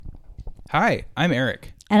Hi, I'm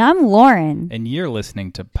Eric. And I'm Lauren. And you're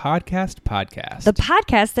listening to PodcastPodcast. The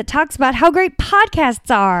podcast that talks about how great podcasts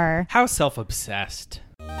are. How self-obsessed.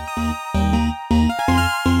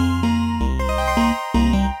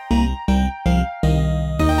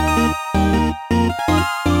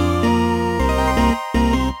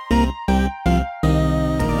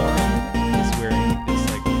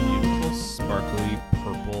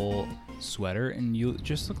 Sweater and you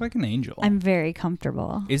just look like an angel. I'm very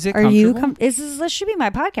comfortable. Is it Are comfortable? you this should be my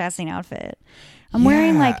podcasting outfit. I'm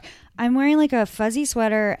wearing like a fuzzy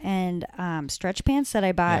sweater and stretch pants that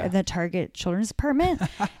I bought at the Target children's department.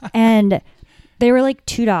 And they were like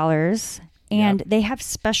 $2 and they have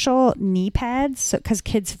special knee pads because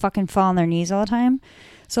kids fucking fall on their knees all the time.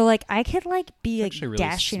 So like I could like be like really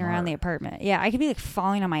dashing around the apartment. Yeah, I could be like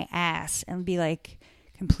falling on my ass and be like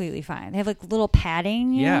completely fine. They have like little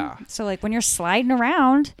padding. You know? So like when you're sliding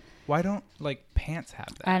around. Why don't like pants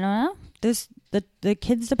have that? I don't know. The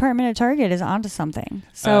kids department at Target is onto something.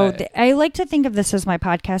 So I like to think of this as my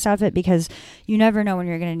podcast outfit because you never know when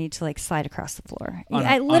you're going to need to like slide across the floor.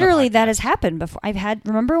 Literally that has happened before.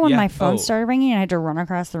 Remember when my phone started ringing and I had to run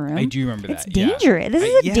across the room? I do remember that. It's dangerous. This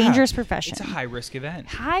is a dangerous profession. It's a high risk event.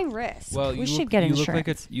 High risk. Well, we should get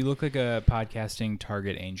insurance. You look like a podcasting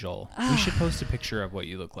Target angel. We should post a picture of what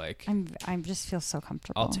you look like. I just feel so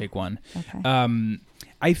comfortable. I'll take one. Okay.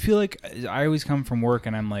 I feel like I always come from work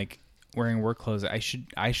and I'm like wearing work clothes. I should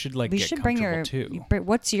like get comfortable too.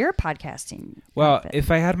 What's your podcasting? Well, outfit?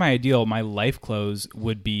 if I had my ideal, my life clothes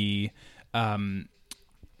would be,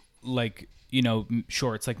 like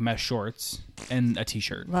shorts, like mesh shorts, and a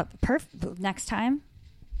t-shirt. Perfect. Next time.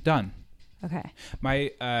 Done. Okay.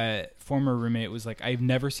 My former roommate was like, I've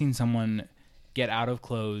never seen someone get out of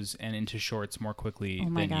clothes and into shorts more quickly than you.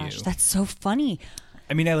 Oh my gosh, that's so funny.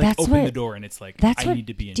 I mean, I like open the door and it's like, I need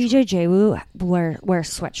to be in DJ J-Woo wears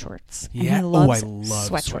sweat shorts. Yeah. And he loves I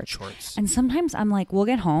love sweat shorts. And sometimes I'm like, we'll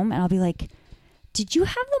get home and I'll be like, did you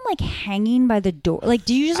have them like hanging by the door? Like,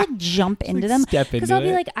 do you just like jump into them? Because I'll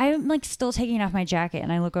be like, I'm like still taking off my jacket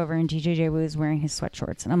and I look over and DJ J-Woo is wearing his sweat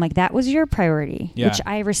shorts. And I'm like, that was your priority, which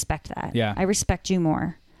I respect that. Yeah. I respect you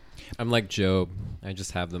more. I'm like Job. I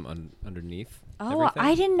just have them underneath. Oh, everything.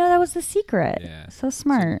 I didn't know that was the secret. Yeah. So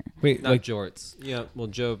smart. Wait, not like jorts. Yeah. Well,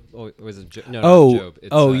 Job. Oh, was it Job? No, not Job.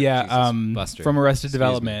 It's, Buster. From Arrested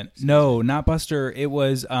Development. No, not Buster. It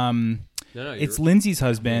was it's Lindsay's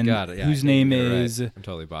husband, whose name is I'm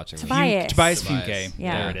totally botching this. Tobias Funke.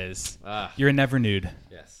 Yeah. There it is. You're never nude.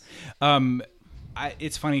 Yes.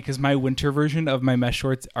 It's funny because my winter version of my mesh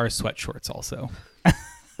shorts are sweat shorts also.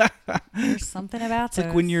 There's something about it's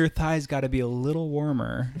like when your thighs got to be a little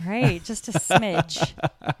warmer, right? Just a smidge.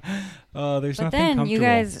 There's but nothing then comfortable. You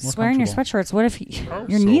guys wearing your sweatshorts. What if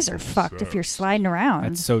your knees are fucked if you're sliding around?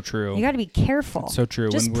 That's so true. You got to be careful. That's so true.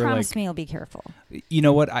 Just promise me you'll be careful. You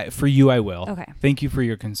know what? For you, I will. Okay. Thank you for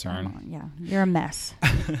your concern. Yeah, you're a mess.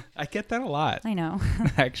 I get that a lot. I know.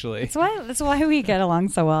 Actually, that's why we get along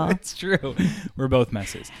so well. It's true. We're both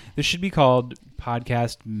messes. This should be called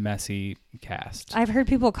Podcast Messy Cast. I've heard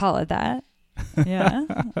people call it that. Yeah.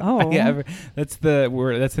 Oh. Yeah. That's the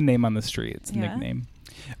word. That's the name on the street. It's a nickname.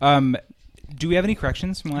 Do we have any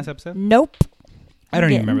corrections from last episode? Nope. I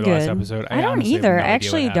don't even remember the last episode. I don't either. I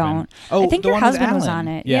actually don't. Oh, I think your husband was on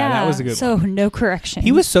it. Yeah, that was a good one. So no correction.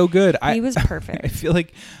 He was so good. He was perfect. I feel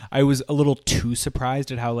like I was a little too surprised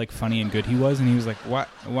at how like funny and good he was, and he was like, "What?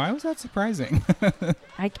 Why was that surprising?"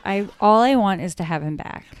 All I want is to have him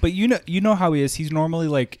back. But you know how he is. He's normally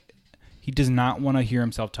like, he does not want to hear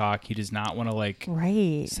himself talk. He does not want to like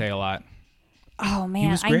say a lot. Oh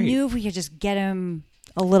man, I knew if we could just get him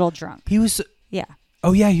a little drunk. He was. Yeah.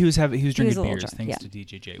 Oh yeah, he was drinking beers drunk, thanks to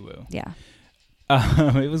DJ J-Woo. Yeah.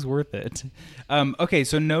 It was worth it. Okay,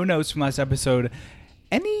 so no notes from last episode.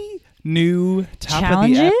 Any new top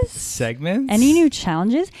challenges? Of the ep segments? Any new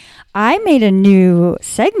challenges? I made a new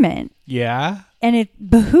segment. Yeah. And it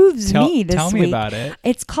behooves me this week. Tell me about it.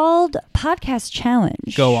 It's called Podcast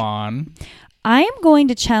Challenge. Go on. I am going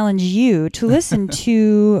to challenge you to listen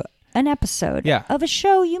to an episode of a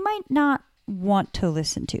show you might not want to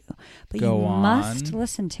listen to, but must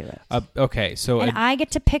listen to it. Okay, so I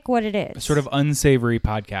get to pick what it is. A sort of unsavory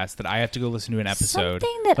podcast that I have to go listen to an episode.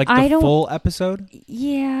 Something that like I don't. Full episode.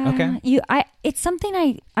 Yeah. Okay. It's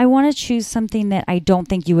something I want to choose something that I don't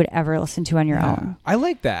think you would ever listen to on your own. I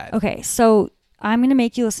like that. Okay, so I'm going to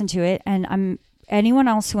make you listen to it, and anyone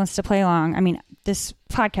else who wants to play along. I mean, this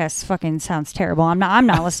podcast fucking sounds terrible. I'm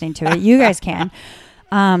not listening to it. You guys can.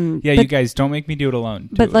 You guys don't make me do it alone.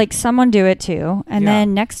 Someone do it too. And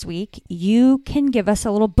then next week you can give us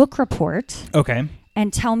a little book report. Okay.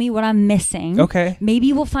 and tell me what I'm missing. Okay.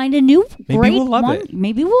 Maybe we'll find a new great we'll love one. it.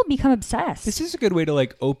 Maybe we'll become obsessed. This is a good way to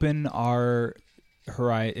like open our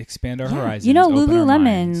expand our horizons. You know, open our Lululemon,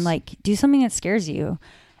 minds. like do something that scares you.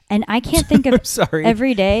 And I can't think of sorry.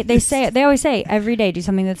 every day. They always say every day do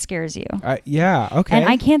something that scares you. Yeah, okay. And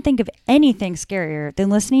I can't think of anything scarier than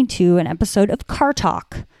listening to an episode of Car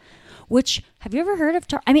Talk. Which, have you ever heard of?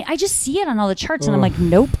 I mean, I just see it on all the charts, and I'm like,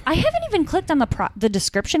 nope. I haven't even clicked on the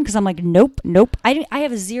description because I'm like, nope. I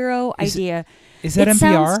have zero idea. Is that it NPR?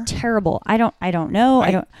 Sounds terrible. I don't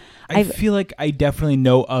know. I feel like I definitely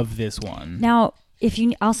know of this one. Now,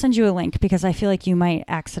 I'll send you a link because I feel like you might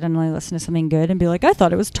accidentally listen to something good and be like, I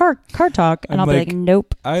thought it was Car Talk, and I'll be like,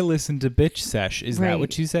 nope. I listened to Bitch Sesh. Is that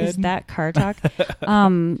what you said? Is that Car Talk?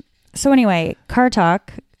 So anyway, Car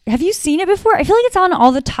Talk. Have you seen it before? I feel like it's on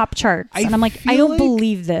all the top charts. And I'm like, I don't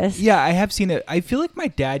believe this. Yeah, I have seen it. I feel like my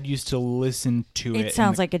dad used to listen to it. It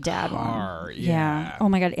sounds like a dad one. Yeah. Oh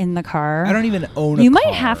my God, in the car. I don't even own a car. You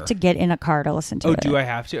might have to get in a car to listen to it. Oh, do I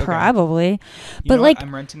have to? Okay. Probably. But like,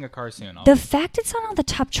 I'm renting a car soon. The fact it's on all the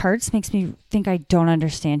top charts makes me think I don't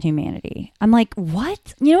understand humanity. I'm like,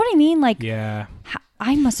 what? You know what I mean? Like, yeah.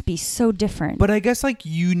 I must be so different. But I guess like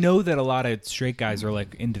you know that a lot of straight guys are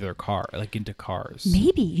like into their car, like into cars.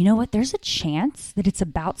 Maybe. You know what? There's a chance that it's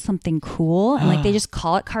about something cool and like they just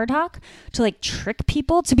call it Car Talk to like trick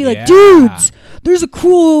people to be like, dudes, there's a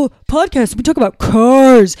cool podcast. We talk about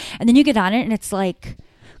cars. And then you get on it and it's like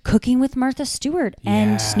Cooking with Martha Stewart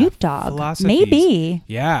and Snoop Dogg. Philosophies. Maybe.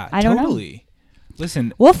 Yeah, I don't know.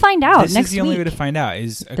 Listen, we'll find out next week. This is the only way to find out.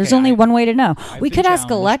 There's only one way to know. We could ask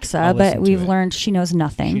Alexa, I'll but we've learned she knows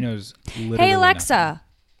nothing. She knows literally Hey, Alexa, nothing.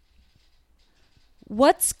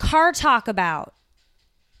 What's Car Talk about?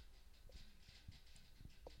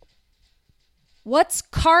 What's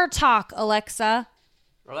Car Talk, Alexa?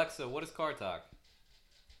 Alexa, what is Car Talk?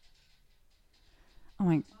 Oh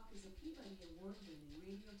my.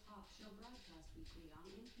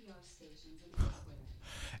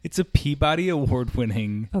 It's a Peabody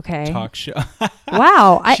Award-winning talk show.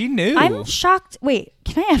 Wow. She knew. I'm shocked. Wait,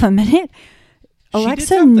 can I have a minute?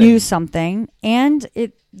 Alexa knew something, and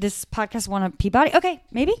this podcast won a Peabody. Okay,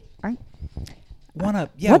 maybe. All right. What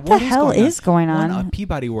the hell is going on? Won a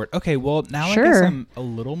Peabody Award. Okay, well, now I guess I'm a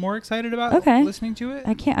little more excited about listening to it.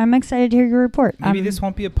 I'm excited to hear your report. Maybe this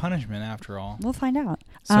won't be a punishment after all. We'll find out.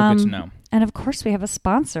 So good to know. And of course, we have a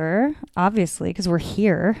sponsor, obviously, because we're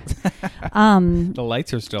here. The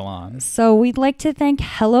lights are still on. So we'd like to thank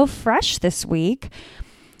HelloFresh this week.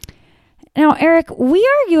 Now, Eric, we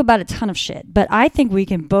argue about a ton of shit, but I think we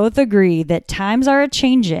can both agree that times are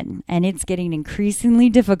a-changin', and it's getting increasingly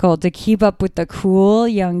difficult to keep up with the cool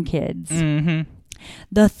young kids. Mm-hmm.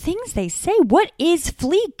 The things they say. What is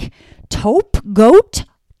fleek? Taupe? Goat?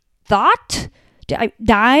 Thought?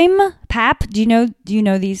 Dime? Pap? Do you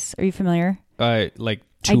know these? Are you familiar? Like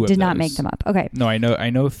two I did not make them up. Okay. No, I know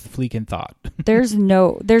fleek and thought. There's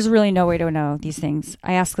really no way to know these things.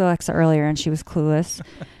 I asked Alexa earlier and she was clueless.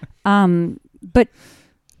 But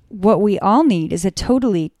what we all need is a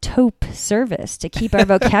totally taupe service to keep our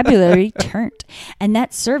vocabulary turned. And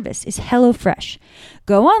that service is HelloFresh.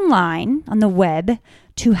 Go online on the web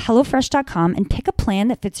to HelloFresh.com and pick a plan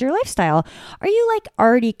that fits your lifestyle. Are you like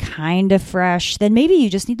already kind of fresh? Then maybe you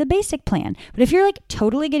just need the basic plan. But if you're like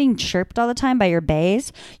totally getting chirped all the time by your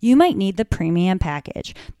baes, you might need the premium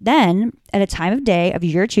package. Then at a time of day of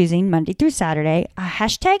your choosing, Monday through Saturday, a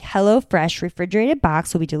 #HelloFresh refrigerated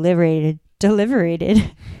box will be delivered.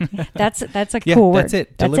 That's a cool word. That's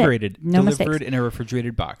it. Deliberated. No Delivered mistakes. in a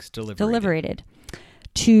refrigerated box. Deliberated.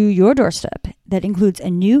 To your doorstep. That includes a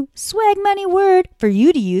new swag money word for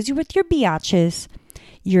you to use with your biatches.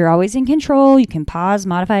 You're always in control. You can pause,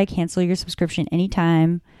 modify, cancel your subscription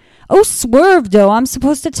anytime. Oh, swerve, though. I'm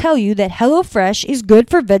supposed to tell you that HelloFresh is good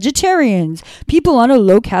for vegetarians, people on a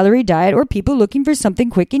low-calorie diet, or people looking for something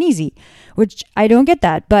quick and easy. Which, I don't get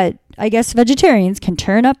that, but I guess vegetarians can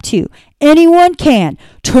turn up too. Anyone can.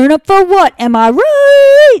 Turn up for what? Am I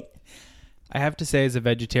right? I have to say, as a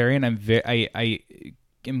vegetarian, I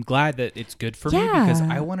am glad that it's good for me because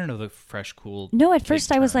I want to know the fresh, cool. No, at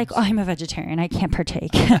first I was like, oh, I'm a vegetarian. I can't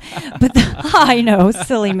partake. But I know,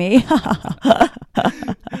 silly me.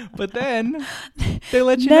 But then they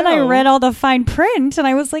let you know. Then I read all the fine print and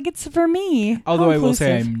I was like, it's for me. Although I will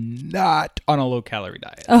say I'm not on a low-calorie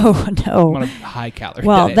diet. Oh, no. I'm on a high-calorie diet.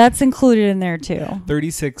 Well, that's included in there too.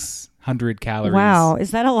 3,600 calories. Wow.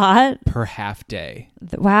 Is that a lot? Per half day.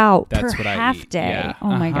 Wow. That's per what I half eat. day. Yeah.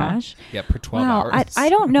 Oh, my gosh. Yeah, per 12 hours. I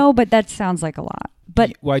don't know, but that sounds like a lot.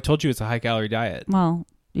 But well, I told you it's a high-calorie diet. Well,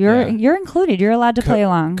 you're included. You're allowed to play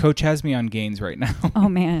along. Coach has me on gains right now. Oh,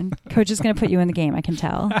 man. Coach is going to put you in the game. I can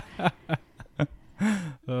tell.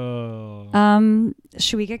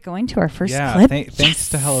 Should we get going to our first Yeah, clip? Thanks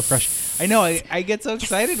to HelloFresh. I know, I get so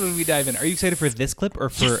excited when we dive in. Are you excited for this clip or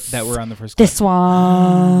for that we're on the first clip? This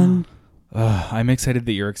one. I'm excited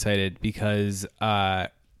that you're excited because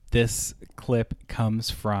this clip comes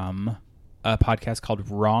from a podcast called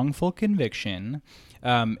Wrongful Conviction.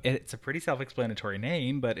 It's a pretty self-explanatory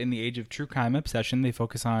name, but in the age of true crime obsession, they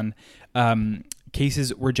focus on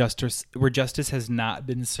cases where justice has not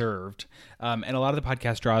been served. And a lot of the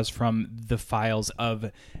podcast draws from the files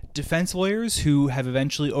of defense lawyers who have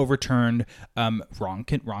eventually overturned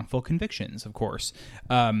wrongful convictions, of course.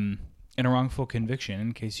 And a wrongful conviction,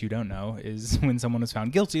 in case you don't know, is when someone is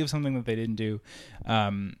found guilty of something that they didn't do,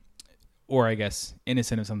 or I guess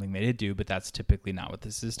innocent of something they did do, but that's typically not what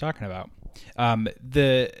this is talking about.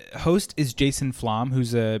 The host is Jason Flom,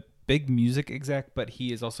 who's a big music exec, but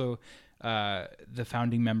he is also the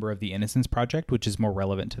founding member of the Innocence Project, which is more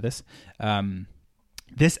relevant to this.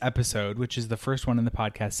 This episode, which is the first one in the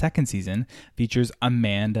podcast's second season, features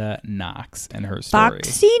Amanda Knox and her story.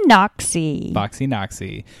 Foxy Knoxy. Foxy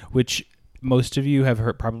Knoxy, which most of you have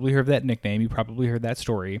probably heard of that nickname. You probably heard that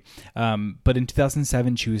story. But in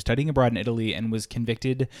 2007, she was studying abroad in Italy and was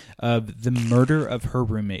convicted of the murder of her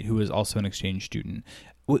roommate, who was also an exchange student.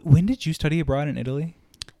 When did you study abroad in Italy?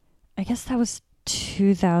 I guess that was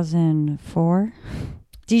 2004.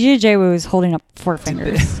 DJ was holding up four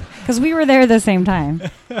fingers because we were there at the same time.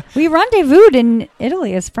 We rendezvoused in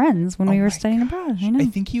Italy as friends when we were studying abroad. I know. I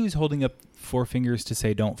think he was holding up four fingers to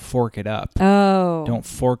say, "Don't fork it up." Oh, don't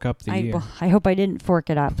fork up the year. I hope I didn't fork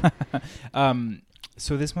it up.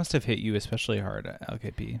 So this must have hit you especially hard,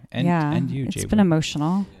 LKP, and you, It's Jay. been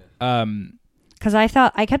emotional. Because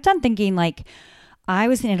I kept on thinking like, I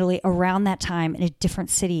was in Italy around that time in a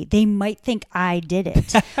different city. They might think I did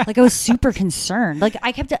it. Like I was super concerned. Like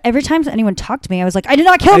I kept every time anyone talked to me, I was like, I did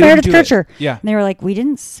not kill Meredith Kircher. Yeah. And they were like, we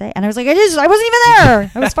didn't say. And I was like, I wasn't even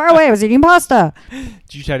there. I was far away. I was eating pasta.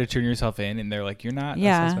 Did you try to turn yourself in? And they're like, you're not a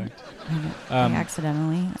suspect.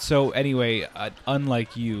 Accidentally. So anyway,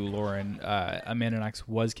 unlike you, Lauren, Amanda Knox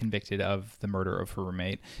was convicted of the murder of her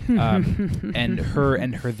roommate. And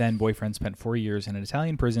her then boyfriend spent 4 years in an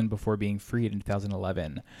Italian prison before being freed in 2011.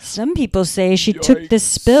 Some people say she took the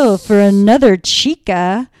spill for another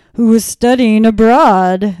chica who was studying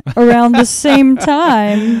abroad around the same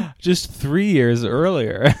time. Just 3 years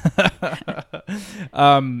earlier.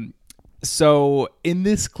 So in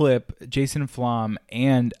this clip, Jason Flom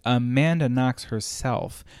and Amanda Knox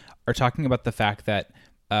herself are talking about the fact that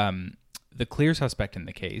the clear suspect in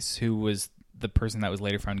the case, who was the person that was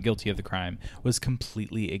later found guilty of the crime, was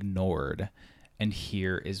completely ignored. And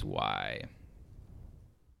here is why.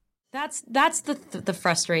 That's the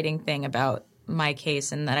frustrating thing about my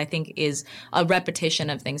case, and that I think is a repetition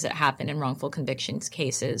of things that happen in wrongful convictions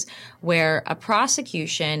cases, where a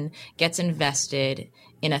prosecution gets invested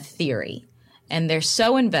in a theory, and they're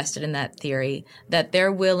so invested in that theory that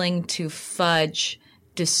they're willing to fudge,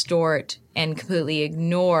 distort, and completely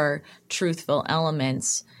ignore truthful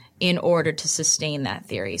elements in order to sustain that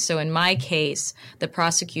theory. So in my case, the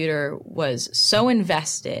prosecutor was so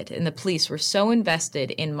invested and the police were so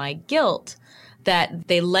invested in my guilt that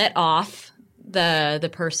they let off the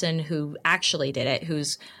person who actually did it,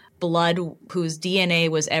 whose blood, whose DNA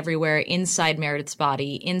was everywhere inside Meredith's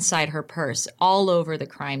body, inside her purse, all over the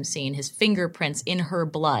crime scene, his fingerprints in her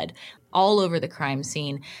blood, all over the crime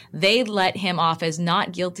scene. They let him off as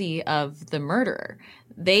not guilty of the murderer.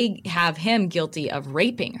 They have him guilty of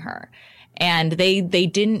raping her. And they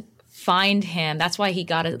didn't find him. That's why he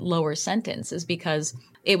got a lower sentence, is because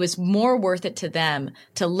it was more worth it to them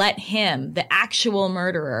to let him, the actual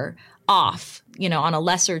murderer, off, on a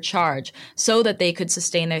lesser charge so that they could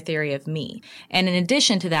sustain their theory of me. And in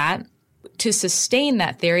addition to that, to sustain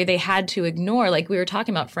that theory, they had to ignore, like we were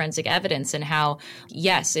talking about forensic evidence and how,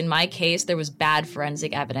 yes, in my case, there was bad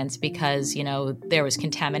forensic evidence because, there was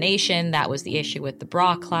contamination. That was the issue with the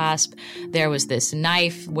bra clasp. There was this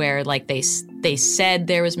knife where, like, they said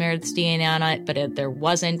there was Meredith's DNA on it, but there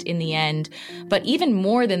wasn't in the end. But even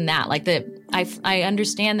more than that, like I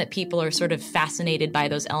understand that people are sort of fascinated by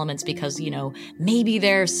those elements because, maybe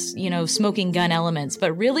there's, smoking gun elements.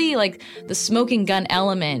 But really, like, the smoking gun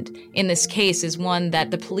element in this case is one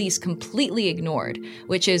that the police completely ignored,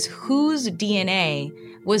 which is whose DNA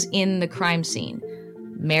was in the crime scene.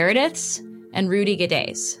 Meredith's and Rudy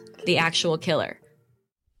Gaday's, the actual killer.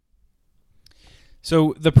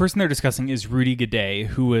 So the person they're discussing is Rudy Gaday,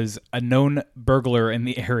 who was a known burglar in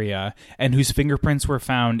the area and whose fingerprints were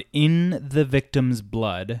found in the victim's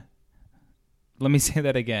blood. Let me say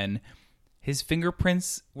that again. His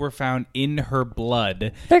fingerprints were found in her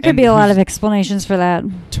blood. There could be a lot of explanations for that.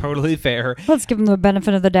 Totally fair. Let's give him the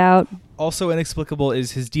benefit of the doubt. Also inexplicable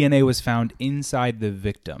is his DNA was found inside the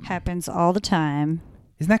victim. Happens all the time.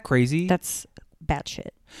 Isn't that crazy? That's batshit.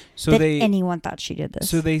 So anyone thought she did this.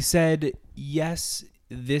 So they said, yes,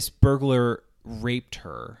 this burglar raped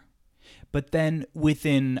her. But then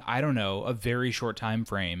within, I don't know, a very short time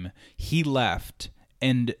frame, he left,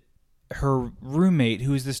 and her roommate,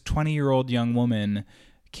 who is this 20-year-old young woman,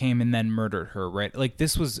 came and then murdered her, right? Like,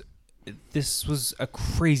 this was a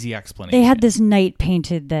crazy explanation. They had this night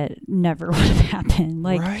painted that never would have happened.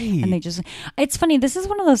 Like, right. And they just, it's funny. This is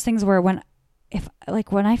one of those things where when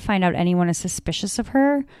I find out anyone is suspicious of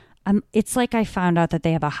her, it's like I found out that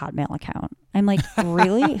they have a Hotmail account. I'm like,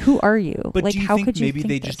 really? Who are you? But like, do you how think could you maybe think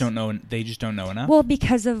they this? just don't know? They just don't know enough. Well,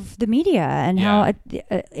 because of the media and how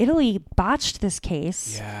Italy botched this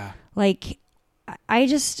case. Yeah. Like, they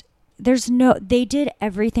did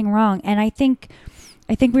everything wrong, and I think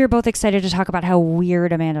we were both excited to talk about how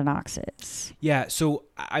weird Amanda Knox is. Yeah. So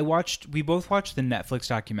we both watched the Netflix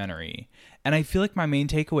documentary, and I feel like my main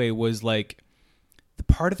takeaway was like.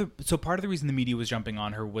 Part of the reason the media was jumping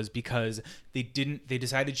on her was because they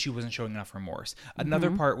decided she wasn't showing enough remorse. Another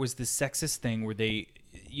part was the sexist thing where they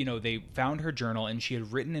found her journal, and she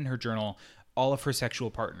had written in her journal all of her sexual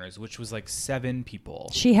partners, which was like 7 people.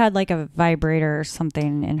 She had like a vibrator or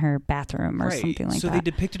something in her bathroom or something like that. So they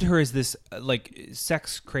depicted her as this like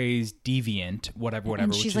sex crazed deviant, whatever.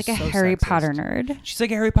 And she's which like is a so Harry sexist. Potter nerd. She's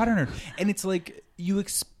like a Harry Potter nerd, and it's like you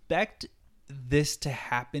expect this to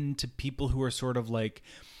happen to people who are sort of like,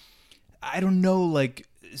 I don't know, like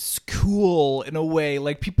cool in a way,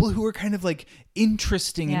 like people who are kind of like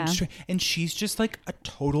interesting, and she's just like a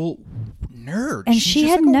total nerd. And she's she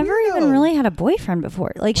just had like a never weirdo. even really had a boyfriend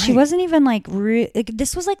before. Like she wasn't even like,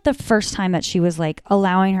 this was like the first time that she was like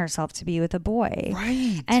allowing herself to be with a boy.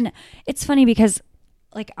 Right. And it's funny because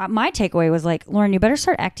like my takeaway was like, Lauren, you better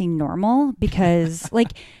start acting normal because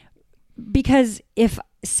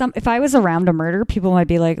if I was around a murder, people might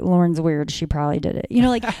be like, Lauren's weird. She probably did it.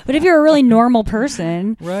 Like, but if you're a really normal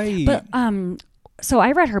person. Right. But, so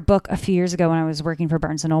I read her book a few years ago when I was working for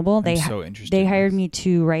Barnes & Noble. They hired me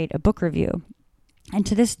to write a book review. And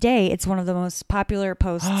to this day, it's one of the most popular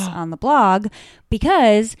posts on the blog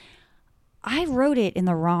because I wrote it in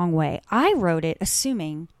the wrong way. I wrote it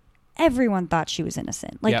assuming everyone thought she was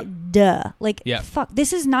innocent. Like, duh. Like, fuck.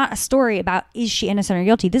 This is not a story about is she innocent or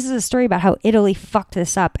guilty. This is a story about how Italy fucked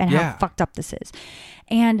this up and how fucked up this is.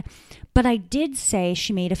 But I did say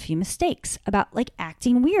she made a few mistakes about like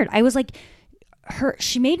acting weird. I was like,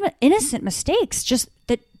 she made innocent mistakes. Just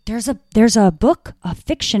that there's a book, a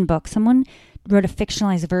fiction book. Someone wrote a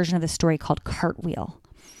fictionalized version of the story called Cartwheel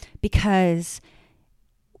because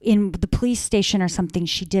in the police station or something,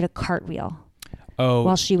 she did a cartwheel. Oh,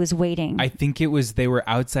 while she was waiting. I think they were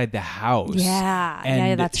outside the house. Yeah.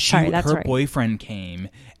 And that's her boyfriend came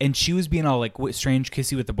and she was being all like strange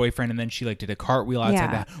kissy with the boyfriend, and then she like did a cartwheel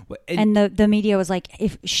outside that. And the media was like,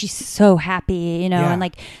 if she's so happy, and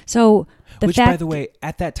like, so Which, by the way,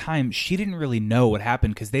 at that time, she didn't really know what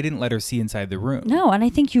happened because they didn't let her see inside the room. No, and I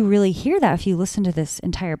think you really hear that if you listen to this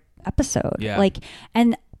entire episode. Yeah. Like,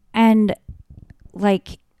 and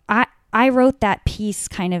like, I wrote that piece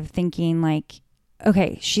kind of thinking like,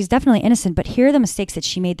 okay, she's definitely innocent, but here are the mistakes that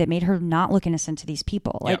she made that made her not look innocent to these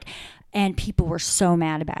people. Like, and people were so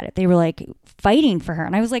mad about it. They were like fighting for her.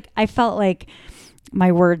 And I was like, I felt like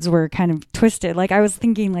my words were kind of twisted. Like I was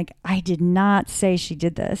thinking like, I did not say she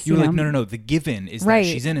did this. You were like, no. The given is that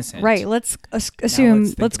she's innocent. Right. Let's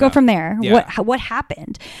assume, let's go from there. Yeah. What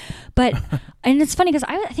happened? But, and it's funny because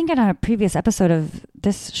I think on a previous episode of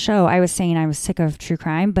this show, I was saying I was sick of true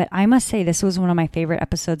crime, but I must say this was one of my favorite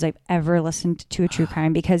episodes I've ever listened to a true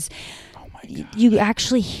crime because you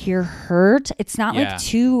actually hear hurt. It's not like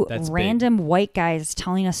two random white guys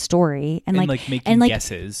telling a story and like making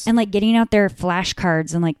guesses and like getting out their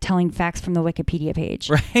flashcards and like telling facts from the Wikipedia page.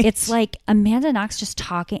 Right. It's like Amanda Knox just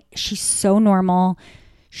talking. She's so normal.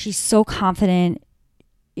 She's so confident.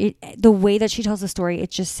 The way that she tells the story, it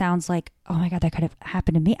just sounds like, oh my God, that could have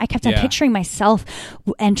happened to me. I kept on picturing myself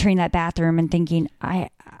entering that bathroom and thinking,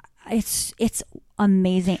 it's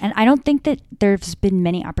amazing. And I don't think that there's been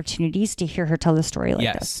many opportunities to hear her tell the story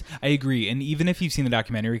like this. Yes, I agree. And even if you've seen the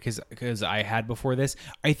documentary, because I had before this,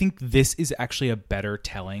 I think this is actually a better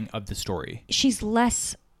telling of the story. She's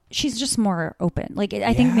less she's just more open. Like,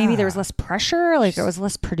 I think maybe there was less pressure. Like, it was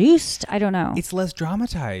less produced. I don't know. It's less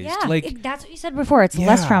dramatized. Yeah, like that's what you said before. It's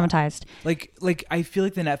less traumatized. Like I feel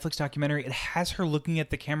like the Netflix documentary, it has her looking at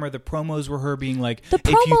the camera. The promos were her being like, the if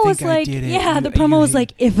you promo think was I like, did it, yeah, you- the promo you- was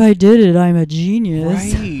like, if I did it, I'm a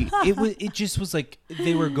genius. Right. It just was like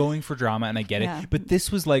they were going for drama, and I get it. But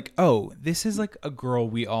this was like, oh, this is like a girl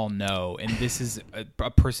we all know, and this is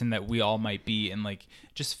a person that we all might be, and like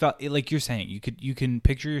just felt like you're saying you can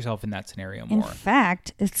picture yourself in that scenario more. In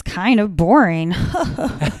fact, it's kind of boring.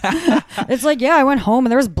 It's like, yeah, I went home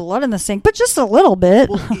and there was blood in the sink, but just a little bit.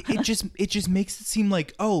 Well, it just makes it seem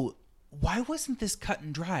like, oh, why wasn't this cut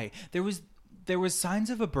and dry? There was signs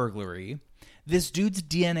of a burglary. This dude's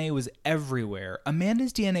DNA was everywhere.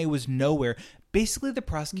 Amanda's DNA was nowhere. Basically, the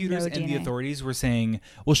prosecutors and the authorities were saying,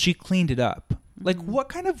 well, she cleaned it up. Like, what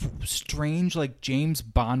kind of strange, like, James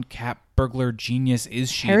Bond cat burglar genius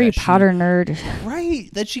is she? Harry Potter nerd. Right.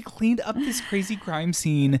 That she cleaned up this crazy crime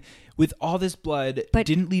scene with all this blood, but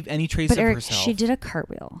didn't leave any trace of Eric, herself. she did a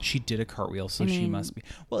cartwheel. She did a cartwheel, so she must be.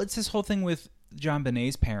 Well, it's this whole thing with John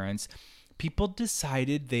Bonet's parents. People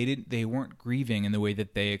decided they weren't grieving in the way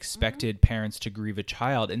that they expected parents to grieve a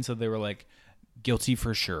child, and so they were like, guilty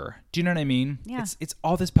for sure. Do you know what I mean? Yeah. It's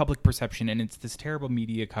all this public perception, and it's this terrible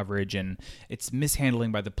media coverage, and it's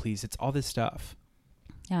mishandling by the police. It's all this stuff.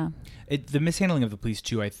 Yeah. The mishandling of the police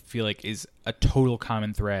too, I feel like, is a total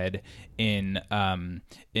common thread in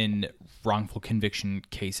wrongful conviction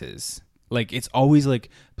cases. Like, it's always like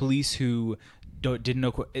police who didn't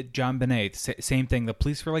know. John Bonet, same thing. The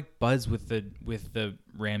police were like buds with the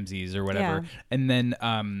Ramseys or whatever, and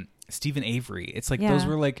then Stephen Avery. It's like those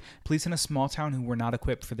were like police in a small town who were not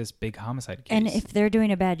equipped for this big homicide case. And if they're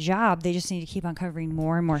doing a bad job, they just need to keep uncovering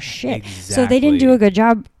more and more shit. Exactly. So they didn't do a good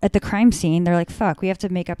job at the crime scene. They're like, fuck, we have to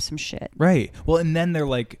make up some shit. Right. Well, and then they're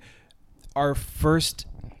like, our first,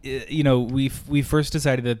 we first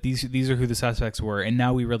decided that these are who the suspects were, and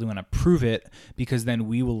now we really want to prove it because then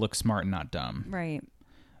we will look smart and not dumb. Right.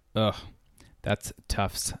 Ugh, that's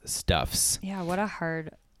tough stuffs. Yeah. What a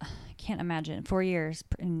hard. I can't imagine 4 years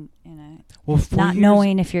in a 4 not years,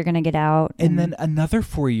 knowing if you're going to get out, and then another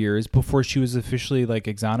 4 years before she was officially like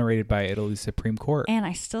exonerated by Italy's Supreme Court. And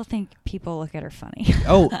I still think people look at her funny.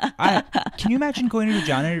 Oh, can you imagine going to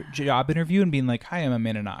a job interview and being like, "Hi, I'm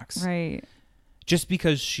Amanda Knox," Right? Just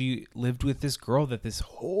because she lived with this girl that this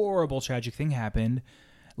horrible tragic thing happened,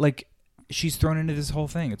 like. She's thrown into this whole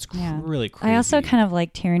thing. It's really crazy. I also kind of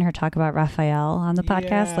liked hearing her talk about Raphael on the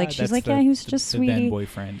podcast. Like, she's like, he was just sweet. The then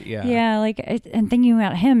boyfriend. Yeah. Yeah. Like, and thinking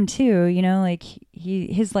about him too, like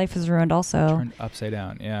his life was ruined also. Turned upside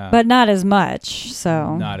down. Yeah. But not as much.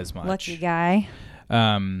 So. Not as much. Lucky guy.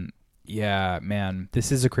 Yeah, man,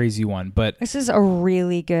 this is a crazy one, but this is a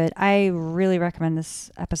really good. I really recommend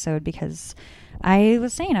this episode because I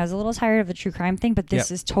was saying I was a little tired of the true crime thing, but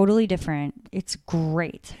this is totally different. It's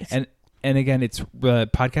great. And again, it's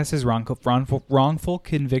podcast is wrongful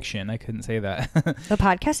conviction. I couldn't say that. The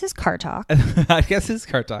podcast is Car Talk. The podcast is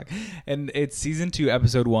Car Talk, and it's season 2,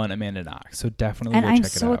 episode 1. Amanda Knox. So definitely, and go I'm check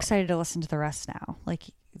it so out. excited to listen to the rest now. Like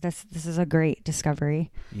this is a great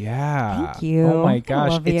discovery. Yeah. Thank you. Oh my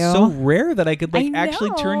gosh, love it's you. so rare that I could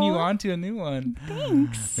actually turn you know. on to a new one.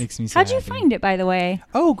 Thanks. Makes me so How'd you happy. find it, by the way?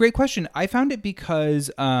 Oh, great question. I found it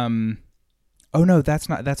because oh no, that's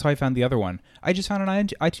how I found the other one. I just found it on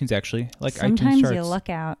iTunes actually. Like Sometimes iTunes charts. you luck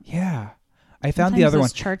out. Yeah. I found Sometimes the other those one.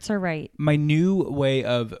 charts are right. My new way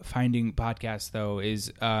of finding podcasts though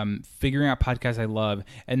is figuring out podcasts I love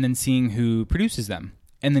and then seeing who produces them.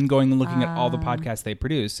 And then going and looking at all the podcasts they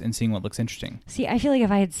produce and seeing what looks interesting. See, I feel like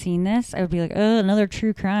if I had seen this, I would be like, oh, another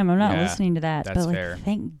true crime. I'm not listening to that. That's but like, fair.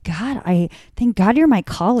 thank God you're my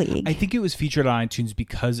colleague. I think it was featured on iTunes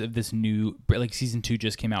because of this new, like season 2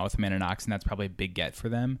 just came out with Amanda Knox, and that's probably a big get for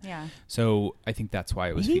them. Yeah. So I think that's why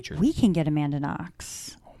it was featured. We can get Amanda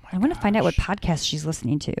Knox. I want to find out what podcast she's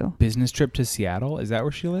listening to. Business trip to Seattle? Is that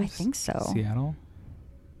where she lives? I think so. Seattle?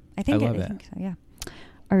 I think it. so, yeah.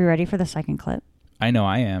 Are you ready for the second clip? I know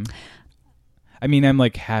I am. I mean, I'm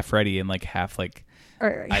like half ready and like half like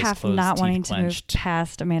or eyes half closed, not teeth wanting to move clenched.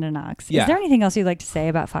 past Amanda Knox. Yeah. Is there anything else you'd like to say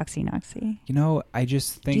about Foxy Knoxy? You know, I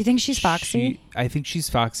just think. Do you think she's foxy? I think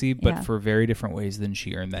she's foxy, but Yeah. for very different ways than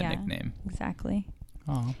she earned that Yeah, nickname. Exactly.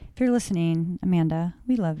 Oh. If you're listening, Amanda,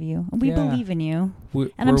 we love you. We Yeah. believe in you.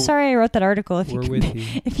 And I'm sorry I wrote that article. If we're you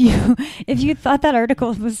with you. if you thought that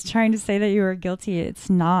article was trying to say that you were guilty, it's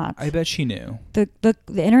not. I bet she knew. The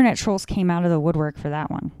internet trolls came out of the woodwork for that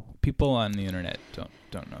one. People on the internet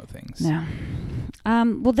don't know things. No.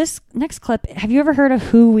 Well, this next clip, have you ever heard of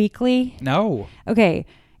Who Weekly? No. Okay.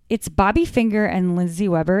 it's Bobby Finger and Lindsay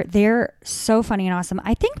Weber. They're so funny and awesome.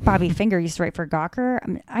 I think Bobby Finger used to write for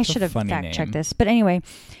Gawker. I should have fact checked this. But anyway,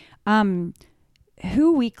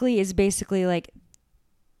 Who Weekly is basically like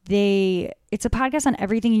it's a podcast on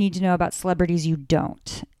everything you need to know about celebrities you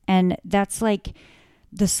don't. And that's like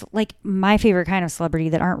this, like my favorite kind of celebrity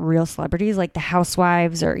that aren't real celebrities, like the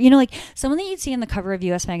housewives, or like someone that you'd see on the cover of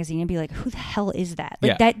US Magazine and be like, who the hell is that?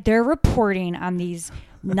 Like that they're reporting on these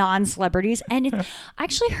non-celebrities. And I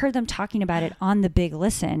actually heard them talking about it on The Big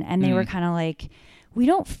Listen, and they were kind of like, we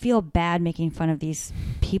don't feel bad making fun of these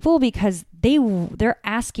people because they're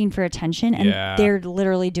asking for attention and they're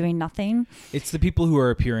literally doing nothing. It's the people who are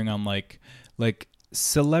appearing on like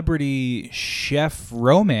celebrity chef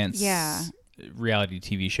romance reality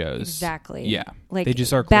TV shows. Exactly. Yeah. Like they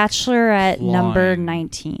just are Bachelorette number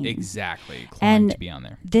 19. Exactly. Clawing to be on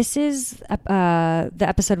there. This is the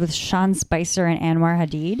episode with Sean Spicer and Anwar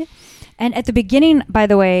Hadid. And at the beginning, by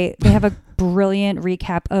the way, they have a brilliant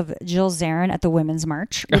recap of Jill Zarin at the Women's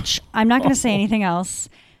March, which I'm not going to say anything else.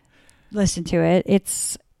 Listen to it.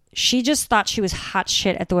 She just thought she was hot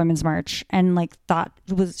shit at the Women's March, and like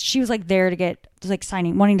she was like there to get like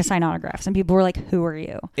wanting to sign autographs, and people were like, "Who are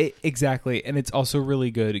you?" Exactly, and it's also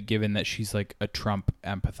really good given that she's like a Trump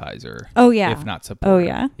empathizer. Oh yeah, if not supporter. Oh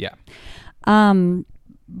yeah, yeah.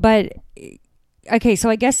 But okay, so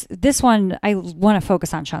I guess this one I want to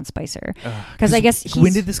focus on Sean Spicer because I guess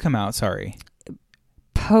when did this come out? Sorry,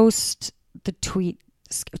 post the tweet,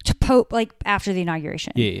 like after the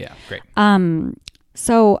inauguration. Yeah, great.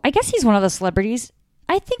 So I guess he's one of the celebrities.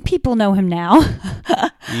 I think people know him now. I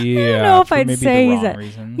don't know if I'd say he's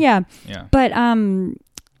reason. Yeah. But I mean,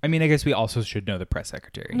 I guess we also should know the press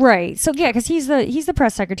secretary, right? So yeah, because he's the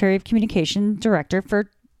press secretary of communication director for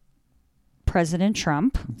President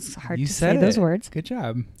Trump. It's hard to say those words. Good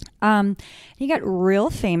job. He got real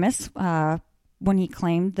famous when he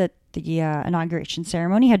claimed that the inauguration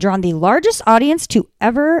ceremony had drawn the largest audience to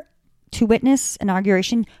witness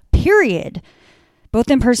inauguration. Period. Both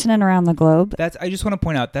in person and around the globe. I just want to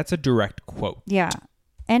point out that's a direct quote. Yeah.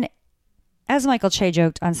 And as Michael Che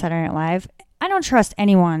joked on Saturday Night Live, I don't trust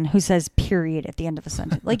anyone who says period at the end of a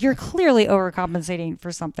sentence. Like, you're clearly overcompensating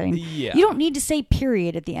for something. Yeah. You don't need to say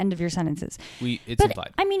period at the end of your sentences. It's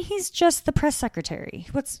implied. I mean, he's just the press secretary.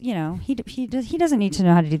 He doesn't need to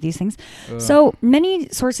know how to do these things. So many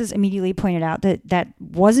sources immediately pointed out that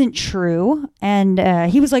wasn't true.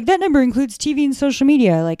 And he was like, that number includes TV and social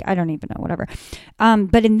media. Like, I don't even know, whatever.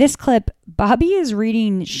 But in this clip, Bobby is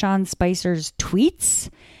reading Sean Spicer's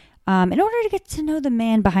tweets in order to get to know the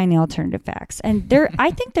man behind the alternative facts. And I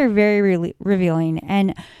think they're very revealing.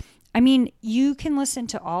 And I mean, you can listen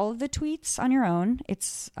to all of the tweets on your own.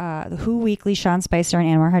 It's the Who Weekly, Sean Spicer, and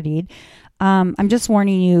Anwar Hadid. I'm just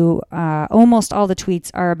warning you, almost all the tweets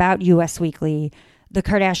are about US Weekly, the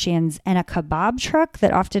Kardashians, and a kebab truck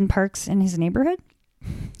that often parks in his neighborhood.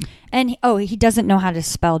 And he doesn't know how to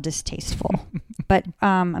spell distasteful. But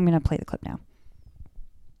I'm going to play the clip now.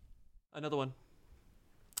 Another one.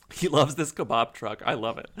 He loves this kebab truck. I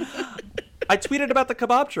love it. I tweeted about the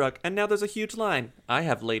kebab truck, and now there's a huge line. I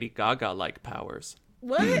have Lady Gaga-like powers.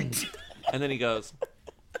 What? And then he goes,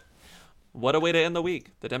 what a way to end the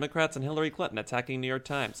week. The Democrats and Hillary Clinton attacking New York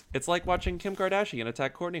Times. It's like watching Kim Kardashian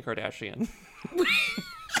attack Kourtney Kardashian.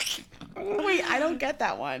 Wait, I don't get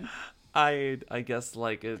that one. I guess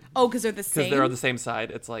like it. Oh, because they're the same? Because they're on the same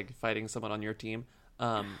side. It's like fighting someone on your team.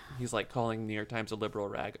 He's like calling New York Times a liberal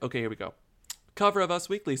rag. Okay, here we go. Cover of Us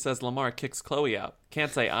Weekly says Lamar kicks Chloe out. Can't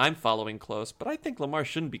say I'm following close, but I think Lamar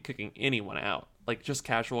shouldn't be kicking anyone out. Like, just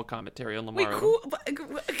casual commentary on Lamar.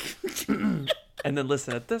 Wait, And then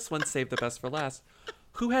listen at this one, save the best for last.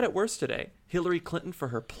 Who had it worse today? Hillary Clinton for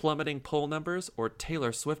her plummeting poll numbers, or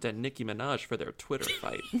Taylor Swift and Nicki Minaj for their Twitter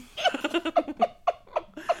fight?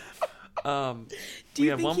 Do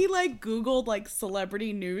you think he like Googled like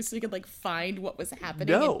celebrity news so he could like find what was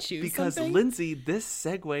happening and choose because something? Lindsay, this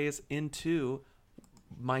segues into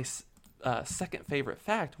my second favorite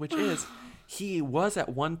fact, which is he was at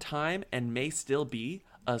one time and may still be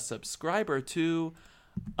a subscriber to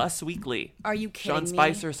Us Weekly. Are you kidding Sean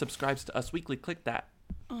Spicer subscribes to Us Weekly. Click that.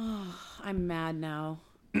 Oh, I'm mad now.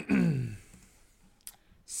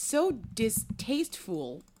 So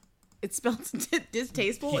distasteful. It's spelled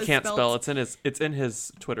distasteful. He can't spell. It's in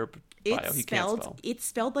his Twitter bio. He can't spell. It's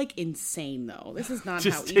spelled like insane though. This is not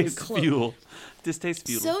how even close.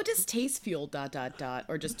 Distasteful. So distasteful. ...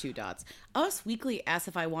 or just 2 dots. Us Weekly asks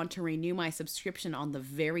if I want to renew my subscription on the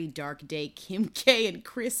very dark day Kim K and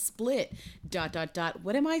Chris split. ...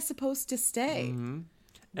 What am I supposed to say? Mm-hmm.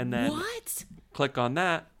 And then what? Click on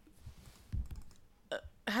that.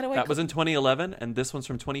 How do I? That was in 2011, and this one's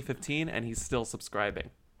from 2015, and he's still subscribing.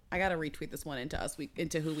 I gotta retweet this one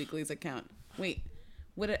into Who Weekly's account. Wait,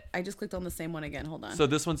 I just clicked on the same one again. Hold on. So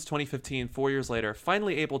this one's 2015, 4 years later.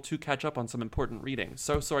 Finally able to catch up on some important reading.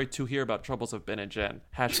 So sorry to hear about troubles of Ben and Jen.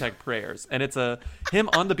 # prayers. And it's him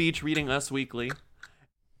on the beach reading Us Weekly.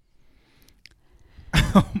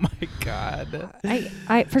 Oh my God.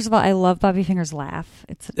 I first of all, I love Bobby Finger's laugh.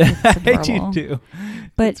 It's adorable. I do too.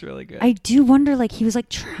 But it's really good. I do wonder, like, he was like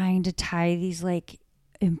trying to tie these like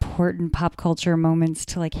important pop culture moments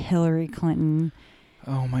to like Hillary Clinton.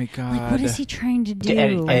 Oh my God. Like, what is he trying to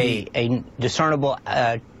do? A discernible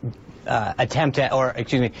attempt at, or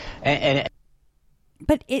excuse me,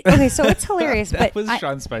 But okay, so it's hilarious. That but was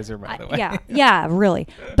Sean Spicer, by the way. Yeah, really.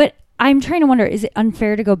 But I'm trying to wonder: is it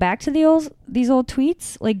unfair to go back to these old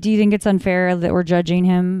tweets? Like, do you think it's unfair that we're judging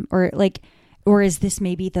him, or is this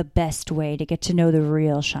maybe the best way to get to know the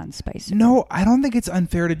real Sean Spicer? No, I don't think it's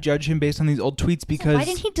unfair to judge him based on these old tweets because why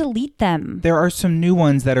didn't he delete them? There are some new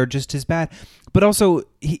ones that are just as bad. But also,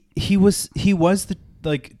 he was the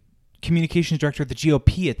like communications director at the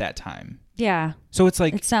GOP at that time. Yeah. So it's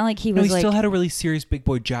like it's not like he was. He still had a really serious big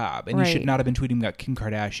boy job, and right. He should not have been tweeting about Kim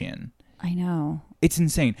Kardashian. I know. It's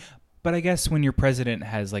insane. But I guess when your president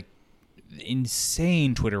has like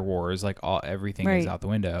insane Twitter wars, like everything right. is out the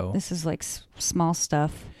window. This is like small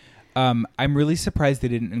stuff. I'm really surprised they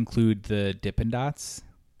didn't include the Dippin' Dots.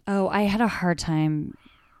 Oh, I had a hard time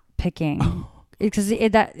picking because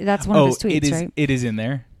that's one of his tweets, right? It is in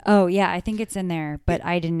there. Oh yeah, I think it's in there, but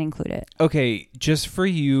I didn't include it. Okay, just for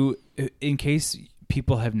you, in case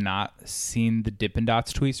people have not seen the Dippin'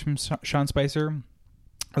 Dots tweets from Sean Spicer.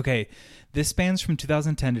 Okay, this spans from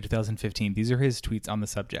 2010 to 2015. These are his tweets on the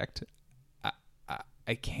subject.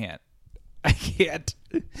 I can't.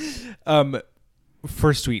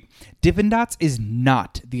 First tweet. Dippin' Dots is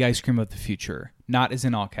not the ice cream of the future. Not is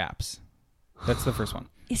in all caps. That's the first one.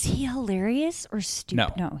 Is he hilarious or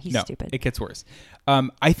stupid? No, he's stupid. It gets worse.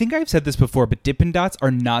 I think I've said this before, but Dippin' Dots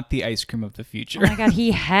are not the ice cream of the future. Oh my God,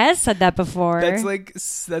 he has said that before. That's like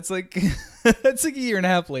that's like a year and a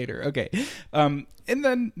half later. Okay. And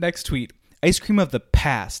then next tweet. Ice cream of the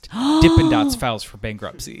past. Dippin' Dots files for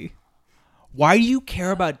bankruptcy. Why do you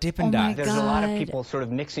care about Dippin' Dots? There's a lot of people sort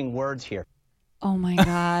of mixing words here. Oh my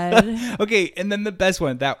God. Okay, and then the best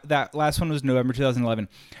one. That last one was November 2011.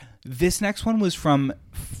 This next one was from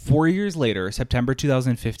 4 years later, September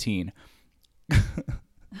 2015.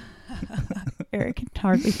 Eric can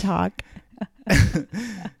hardly talk.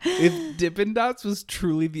 If Dippin' Dots was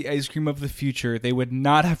truly the ice cream of the future, they would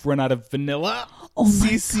not have run out of vanilla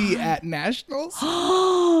CC at Nationals.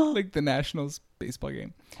 Like the Nationals baseball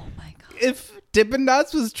game. Oh my God. If Dippin'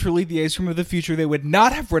 Dots was truly the ice cream of the future, they would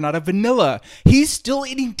not have run out of vanilla. He's still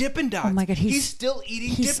eating Dippin' Dots. Oh my God. He's still eating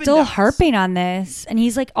Dippin' Dots. He's still harping on this. And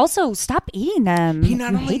he's like, also, stop eating them. He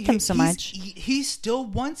not you only hate them so much. He still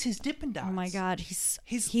wants his Dippin' Dots. Oh my God. His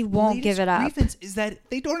he won't give it up. Grievance is that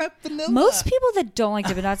they don't have vanilla. Most people that don't like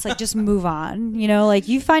Dippin' Dots, like, just move on. You know, like,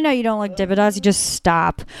 you find out you don't like Dippin' Dots, you just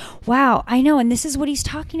stop. Wow, I know, and this is what he's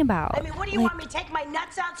talking about. I mean, what do you want me to take my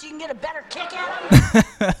nuts out so you can get a better kick at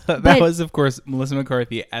them? That was, of course, Melissa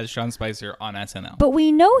McCarthy as Sean Spicer on SNL. But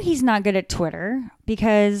we know he's not good at Twitter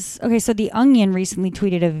because, okay, so The Onion recently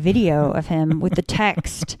tweeted a video of him with the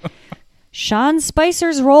text, Sean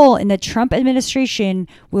Spicer's role in the Trump administration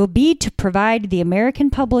will be to provide the American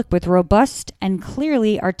public with robust and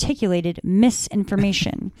clearly articulated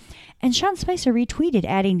misinformation. And Sean Spicer retweeted,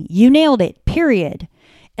 adding, you nailed it, period.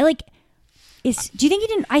 And like, do you think he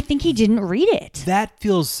didn't? I think he didn't read it. That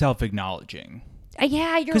feels self-acknowledging. Yeah, you're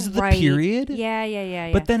right. Because of the period?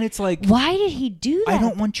 Yeah. But then it's like, why did he do that? I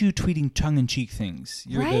don't want you tweeting tongue-in-cheek things.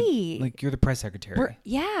 You're right. You're the press secretary.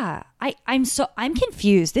 I'm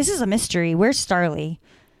confused. This is a mystery. Where's Starly?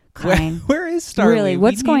 Where is Starly? Really,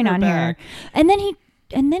 what's going on here? And then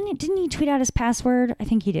didn't he tweet out his password? I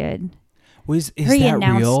think he did. Is he that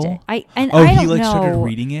announced real? it. I don't know. Started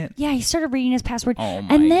reading it? Yeah, he started reading his password. Oh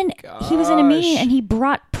my and then gosh. he was in a meeting and he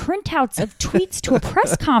brought printouts of tweets to a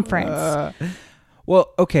press conference.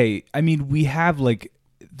 Well, okay. I mean, we have like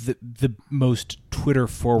the most Twitter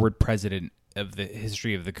forward president of the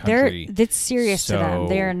history of the country. That's serious to them.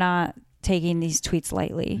 They're not taking these tweets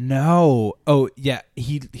lightly. No. Oh, yeah.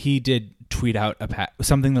 He did tweet out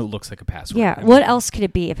something that looks like a password. Yeah. What else could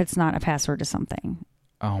it be if it's not a password to something?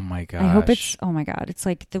 Oh my gosh. I hope it's. Oh my God. It's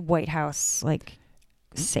like the White House, like,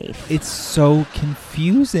 safe. It's so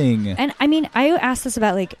confusing. And I mean, I asked this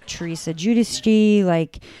about like Teresa Giudice,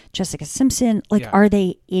 like Jessica Simpson. Like, are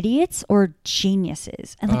they idiots or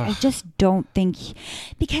geniuses? And like, I just don't think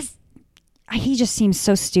because he just seems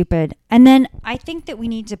so stupid. And then I think that we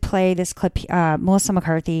need to play this clip. Melissa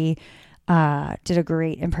McCarthy did a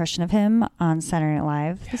great impression of him on Saturday Night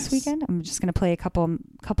Live this weekend. I'm just going to play a couple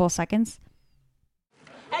of seconds.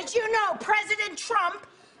 As you know, President Trump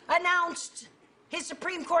announced his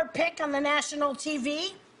Supreme Court pick on the national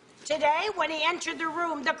TV. Today, when he entered the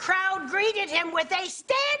room, the crowd greeted him with a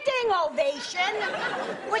standing ovation,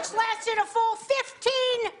 which lasted a full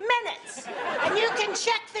 15 minutes. And you can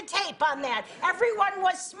check the tape on that. Everyone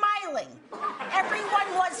was smiling.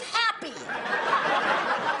 Everyone was happy.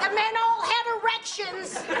 The men all had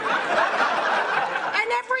erections.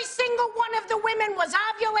 And every single one of the women was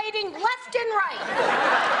ovulating left and right.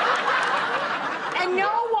 And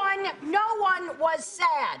no one was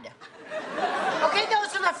sad. Okay,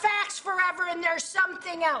 those are the facts forever, and there's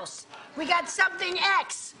something else. We got something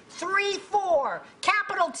X, 3-4,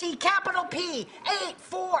 capital T, capital P,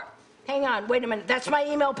 8-4. Hang on, wait a minute. That's my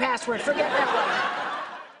email password. Forget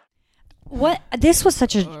that one. What? This was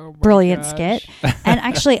such a brilliant skit. And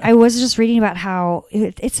actually, I was just reading about how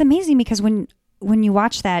it's amazing because when you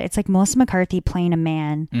watch that, it's like Melissa McCarthy playing a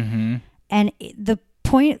man. Mm-hmm. And the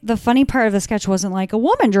funny part of the sketch wasn't like a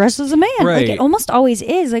woman dressed as a man. Right. Like it almost always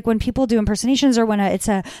is. Like when people do impersonations or when it's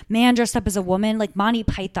a man dressed up as a woman, like Monty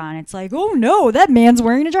Python, it's like, oh no, that man's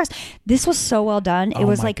wearing a dress. This was so well done. It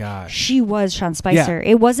was like, gosh. She was Sean Spicer.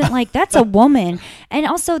 Yeah. It wasn't like, that's a woman. And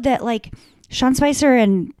also that like Sean Spicer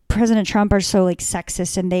and President Trump are so like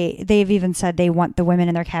sexist, and they've even said they want the women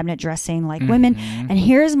in their cabinet dressing like women. And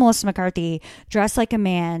here's Melissa McCarthy dressed like a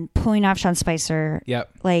man, pulling off Sean Spicer. Yep.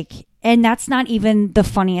 Like, and that's not even the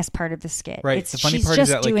funniest part of the skit. Right. The funny part is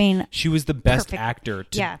that like she was the best actor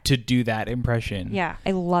to do that impression. Yeah,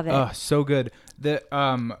 I love it. Oh, so good.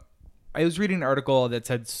 I was reading an article that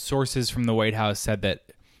said sources from the White House said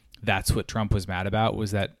that that's what Trump was mad about,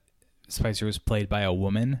 was that Spicer was played by a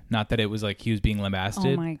woman, not that it was like he was being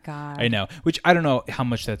lambasted. Oh my God. I know, which I don't know how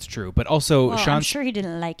much that's true, but also I'm sure he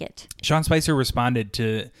didn't like it. Sean Spicer responded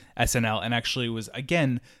to SNL and actually was,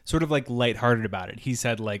 again, sort of like lighthearted about it. He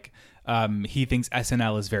said like he thinks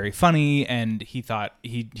SNL is very funny, and he thought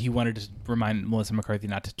he wanted to remind Melissa McCarthy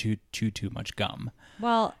not to chew too much gum.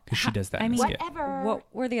 Well, because she does that. I in mean, the skit. What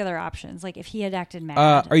were the other options? Like if he had acted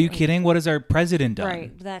mad. Are you kidding? What has our president done?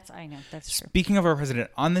 Right. I know. That's true. Speaking of our president,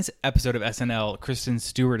 on this episode of SNL, Kristen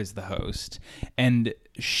Stewart is the host, and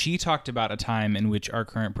she talked about a time in which our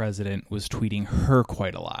current president was tweeting her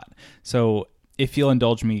quite a lot. So if you'll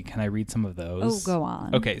indulge me, can I read some of those? Oh, go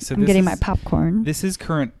on. Okay, so I'm getting my popcorn. This is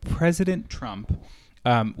current President Trump,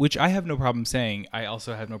 which I have no problem saying. I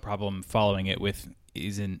also have no problem following it with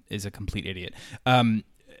is a complete idiot.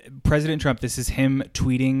 President Trump, this is him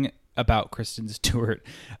tweeting about Kristen Stewart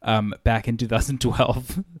back in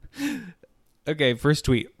 2012. Okay, first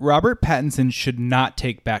tweet. Robert Pattinson should not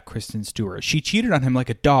take back Kristen Stewart. She cheated on him like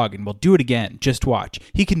a dog and will do it again. Just watch.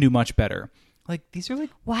 He can do much better. Like, these are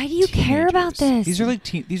like, why do you care about this? These are like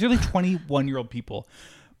 21-year-old people.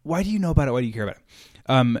 Why do you know about it? Why do you care about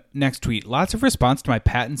it? Next tweet. Lots of response to my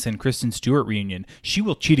Pattinson Kristen Stewart reunion. She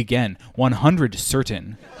will cheat again. 100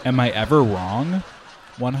 certain. Am I ever wrong?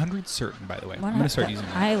 100 certain, by the way. I'm going to start using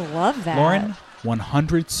that. I love that. Lauren,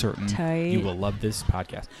 100 certain. Tight. You will love this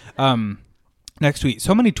podcast. Next tweet.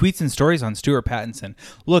 So many tweets and stories on Stuart Pattinson.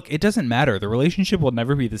 Look, it doesn't matter. The relationship will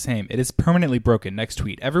never be the same. It is permanently broken. Next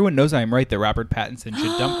tweet. Everyone knows I am right that Robert Pattinson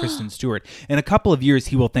should dump Kristen Stewart. In a couple of years,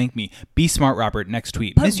 he will thank me. Be smart, Robert. Next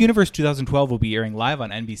tweet. Miss Universe 2012 will be airing live on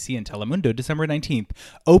NBC and Telemundo December 19th.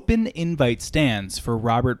 Open invite stands for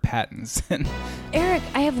Robert Pattinson. Eric,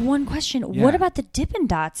 I have one question. Yeah. What about the Dippin'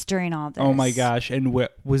 Dots during all this? Oh my gosh. And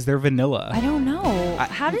was there vanilla? I don't know.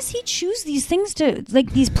 How does he choose these things to,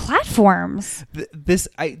 like, these platforms? This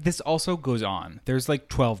also goes on. There's like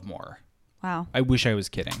 12 more. Wow. I wish I was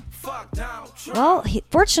kidding. Well,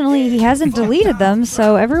 fortunately, he hasn't deleted them,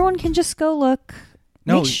 so everyone can just go look.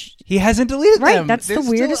 No, he hasn't deleted them. Right, that's the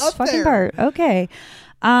weirdest fucking part. Okay.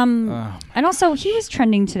 And also, he was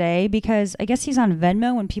trending today because I guess he's on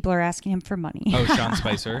Venmo when people are asking him for money. Oh, Sean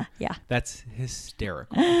Spicer? Yeah. That's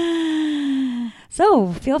hysterical.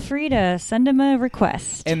 So, feel free to send him a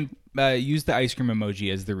request. And use the ice cream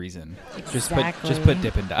emoji as the reason. Exactly. Just put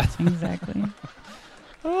Dippin' Dots. Exactly.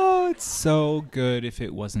 Oh, it's so good if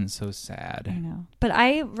it wasn't so sad. I know. But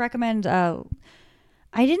I recommend...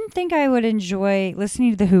 I didn't think I would enjoy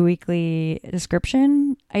listening to the Who Weekly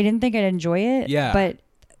description. I didn't think I'd enjoy it. Yeah. But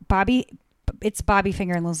it's Bobby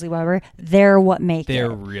Finger and Leslie Weber. They're what make it.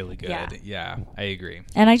 They're really good. Yeah. Yeah, I agree.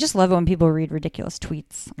 And I just love it when people read ridiculous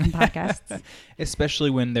tweets on podcasts. Especially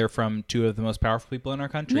when they're from two of the most powerful people in our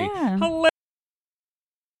country. Yeah.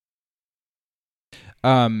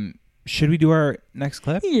 Should we do our next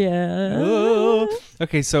clip? Yeah. Ooh.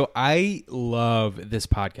 Okay, so I love this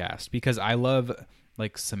podcast because I love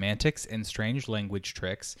like semantics and strange language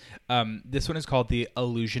tricks. This one is called The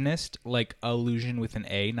Illusionist, like illusion with an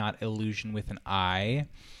A, not illusion with an I.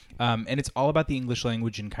 And it's all about the English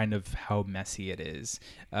language and kind of how messy it is.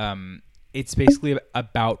 It's basically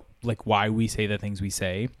about like why we say the things we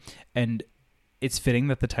say. And it's fitting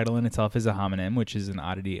that the title in itself is a homonym, which is an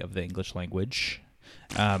oddity of the English language.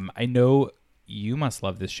 I know you must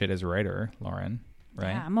love this shit as a writer, Lauren,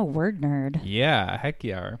 right? Yeah, I'm a word nerd. Yeah, heck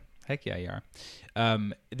yeah you are.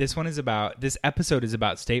 This episode is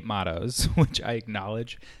about state mottos, which I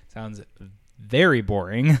acknowledge sounds very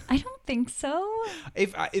boring. I don't think so.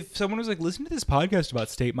 If someone was like, listen to this podcast about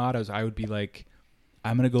state mottos, I would be like,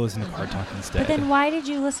 I'm going to go listen to Card Talk instead. But then why did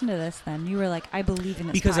you listen to this then? You were like, I believe in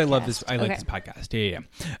this because podcast. I love this. I like this podcast.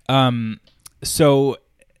 Yeah. So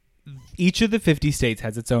each of the 50 states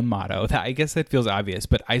has its own motto. I guess that feels obvious,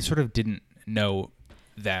 but I sort of didn't know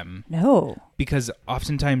them. No. Because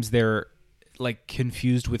oftentimes they're like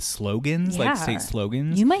confused with slogans, like state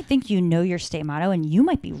slogans. You might think you know your state motto and you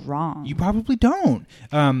might be wrong. You probably don't.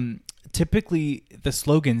 Typically the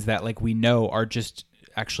slogans that like we know are just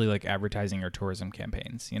actually like advertising or tourism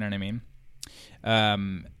campaigns. You know what I mean?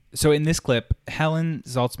 So in this clip, Helen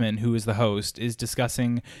Zaltzman, who is the host, is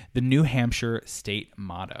discussing the New Hampshire state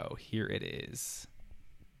motto. Here it is.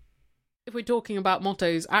 If we're talking about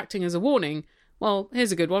mottos acting as a warning, well,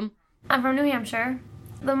 here's a good one. I'm from New Hampshire.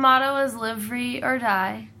 The motto is live free or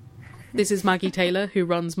die. This is Maggie Taylor, who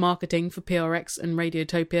runs marketing for PRX and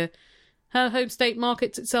Radiotopia. Her home state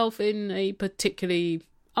markets itself in a particularly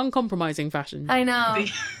uncompromising fashion. I know.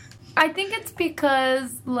 I think it's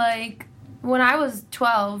because, like, when I was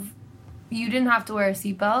 12, you didn't have to wear a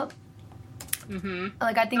seatbelt. Mm-hmm.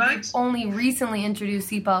 Like, I think they've only recently introduced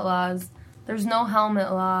seatbelt laws. There's no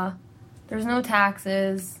helmet law. There's no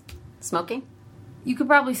taxes. Smoking? You could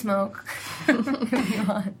probably smoke if you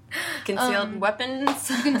want. Concealed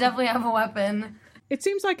weapons? You can definitely have a weapon. It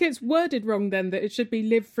seems like it's worded wrong then, that it should be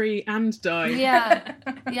live free and die. Yeah,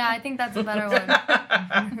 I think that's a better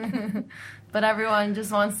one. But everyone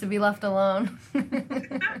just wants to be left alone.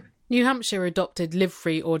 New Hampshire adopted live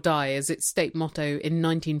free or die as its state motto in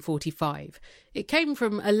 1945. It came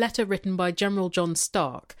from a letter written by General John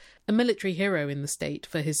Stark, a military hero in the state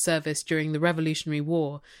for his service during the Revolutionary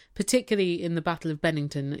War, particularly in the Battle of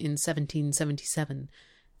Bennington in 1777.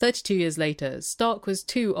 32 years later, Stark was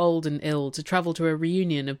too old and ill to travel to a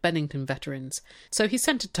reunion of Bennington veterans, so he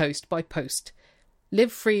sent a toast by post.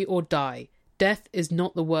 Live free or die. Death is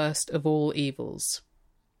not the worst of all evils.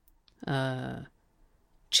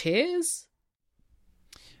 Cheers?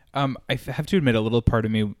 I have to admit, a little part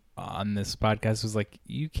of me on this podcast was like,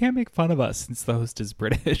 you can't make fun of us since the host is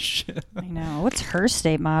British. I know. What's her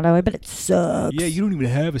state motto? I bet it sucks. Yeah, you don't even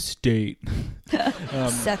have a state.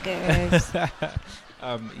 Suckers.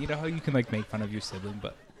 You know how you can like make fun of your sibling,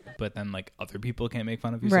 but then like other people can't make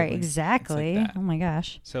fun of your right, siblings? exactly. Like oh my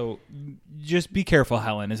gosh. So just be careful,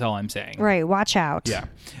 Helen, is all I'm saying. Right, watch out. Yeah.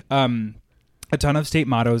 A ton of state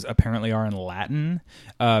mottos apparently are in Latin,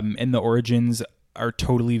 and the origins are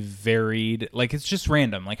totally varied. Like, it's just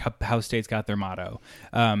random, like how states got their motto.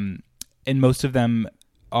 And most of them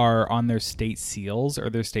are on their state seals or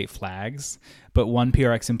their state flags. But one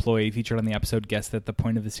PRX employee featured on the episode guessed that the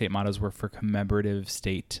point of the state mottos were for commemorative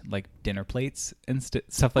state, like dinner plates and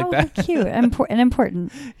stuff like that. Cute and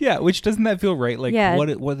important. Yeah, which doesn't that feel right? Like, yeah, what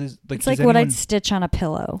is like? It's like what I'd stitch on a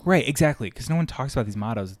pillow. Right, exactly. Because no one talks about these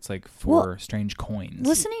mottos. It's like for strange coins.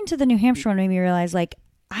 Listening to the New Hampshire one made me realize, like,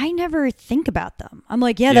 I never think about them. I'm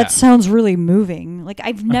like, yeah, that sounds really moving. Like,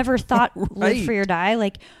 I've never thought live free or die.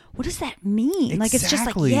 Like, what does that mean? Exactly. Like, it's just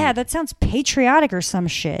like, yeah, that sounds patriotic or some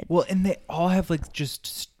shit. Well, and they all have like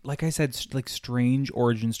just, like I said, like strange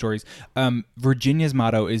origin stories. Virginia's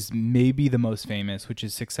motto is maybe the most famous, which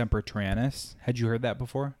is Sic Semper Tyrannis. Had you heard that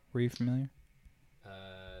before? Were you familiar?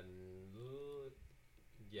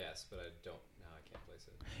 Yes, but I don't. No, I can't place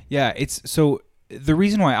it. Yeah, it's so. The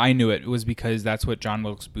reason why I knew it was because that's what John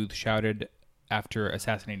Wilkes Booth shouted after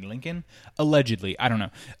assassinating Lincoln. Allegedly, I don't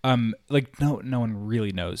know. Like no one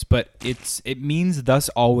really knows, but it means thus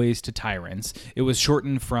always to tyrants. It was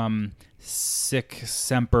shortened from Sic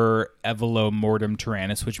Semper Evolo Mortem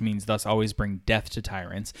Tyrannis, which means thus always bring death to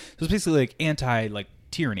tyrants. So it's basically like anti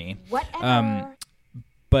tyranny. Whatever.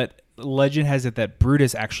 But legend has it that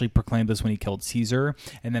Brutus actually proclaimed this when he killed Caesar,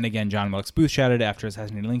 and then again John Wilkes Booth shouted it after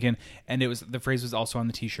assassinating Lincoln, and the phrase was also on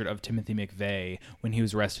the T-shirt of Timothy McVeigh when he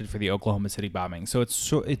was arrested for the Oklahoma City bombing. So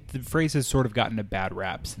the phrase has sort of gotten a bad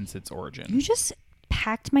rap since its origin. You just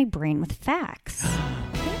packed my brain with facts.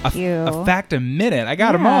 Thank you. A fact a minute. I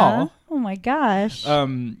got them all. Oh my gosh.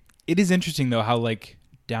 It is interesting though how like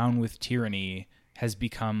Down with Tyranny has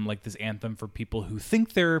become like this anthem for people who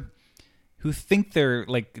think they're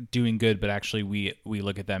like doing good, but actually we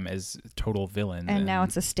look at them as total villains. And now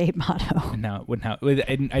it's a state motto.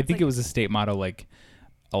 And I think it was a state motto like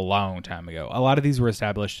a long time ago. A lot of these were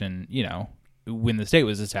established in, when the state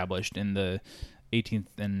was established in the 18th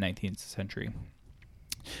and 19th century.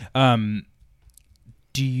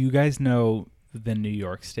 Do you guys know the New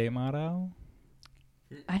York state motto?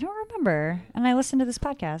 I don't remember. And I listened to this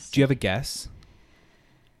podcast. Do you have a guess?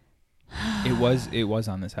 It was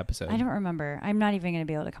on this episode. I don't remember. I'm not even going to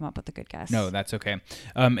be able to come up with a good guess. No, that's okay.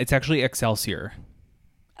 It's actually Excelsior.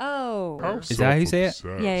 Oh. Is that how you say it?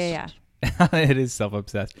 Yeah. It is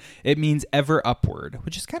self-obsessed. It means ever upward,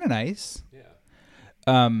 which is kind of nice.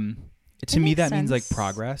 Yeah. To me, that means like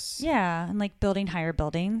progress. Yeah, and like building higher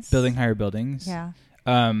buildings. Yeah.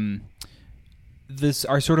 This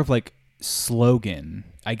our sort of like slogan,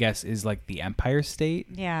 I guess, is like the Empire State.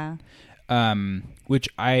 Yeah. Which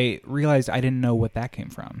I realized I didn't know what that came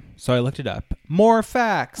from. So I looked it up. More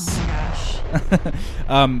facts. Oh my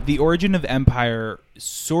gosh. The origin of empire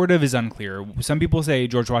sort of is unclear. Some people say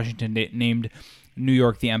George Washington named New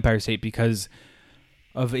York the Empire State because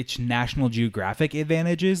of its national geographic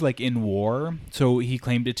advantages, like in war. So he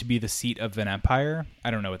claimed it to be the seat of an empire.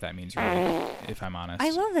 I don't know what that means, really, if I'm honest.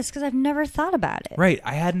 I love this because I've never thought about it. Right.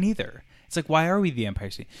 I hadn't either. It's like, why are we the Empire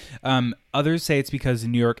State? Others say it's because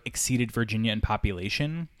New York exceeded Virginia in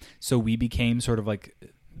population, so we became sort of like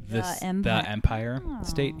the Empire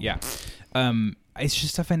State. Yeah. It's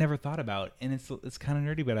just stuff I never thought about, and it's kind of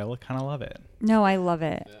nerdy, but I kind of love it. No, I love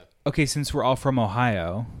it. Yeah. Okay, since we're all from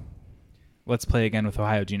Ohio, let's play again with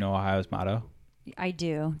Ohio. Do you know Ohio's motto? I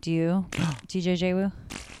do. Do you? DJJ Woo?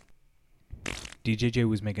 DJJ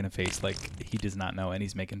was making a face like he does not know, and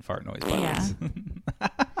he's making fart noise buttons. Yeah.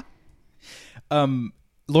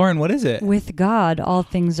 Lauren, what is it? With God, all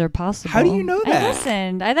things are possible. How do you know that? I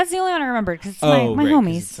listened. That's the only one I remembered because it's my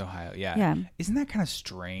homies. It's Ohio. Yeah. Isn't that kind of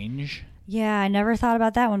strange? Yeah, I never thought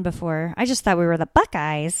about that one before. I just thought we were the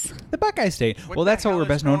Buckeyes. The Buckeye State. Well, that's what we're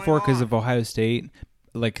best known for because of Ohio State,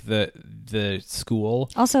 like the school.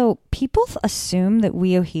 Also, people assume that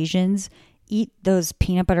we Ohesians eat those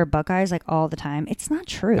peanut butter Buckeyes like all the time. It's not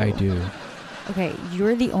true. I do. Okay,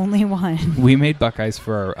 you're the only one. We made Buckeyes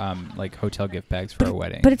for our like hotel gift bags for our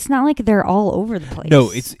wedding. But it's not like they're all over the place.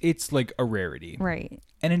 No, it's like a rarity. Right.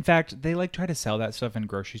 And in fact, they like try to sell that stuff in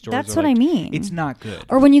grocery stores. That's what I mean. It's not good.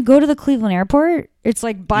 Or when you go to the Cleveland airport, it's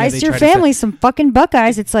like buys your family some fucking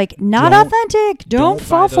Buckeyes. It's like not authentic. Don't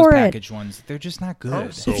fall for it. Packaged ones, they're just not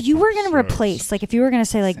good. If you were going to replace, like if you were going to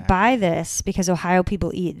say like buy this because Ohio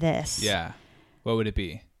people eat this. Yeah. What would it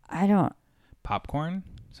be? I don't. Popcorn?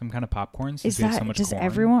 Some kind of popcorn? Is that so much does corn?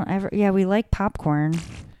 Everyone ever? Yeah, we like popcorn.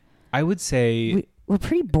 I would say we're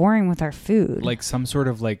pretty boring with our food. Like some sort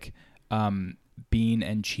of like bean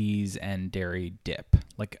and cheese and dairy dip,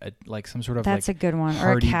 like some sort of that's like a good one,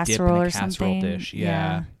 or a casserole or something. Dish.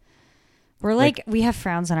 Yeah. We're like we have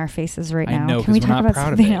frowns on our faces right now. I know, can we talk about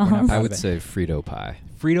something else? I would say Frito pie.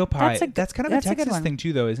 Frito pie. That's kind of a Texas thing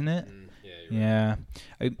too, though, isn't it? Yeah.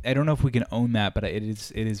 I don't know if we can own that, but it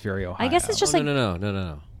is very Ohio. I guess it's just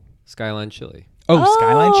no. Skyline chili. Oh,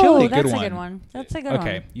 Skyline chili. Good that's one. a good one. That's a good one.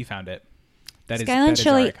 Okay, you found it. Skyline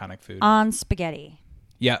chili is our iconic food. on spaghetti.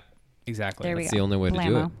 Yeah, exactly. There we That's go. the only way to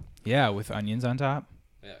do it. Yeah, with onions on top.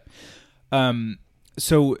 Yeah.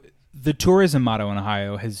 So the tourism motto in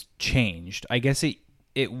Ohio has changed. I guess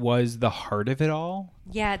it was the heart of it all.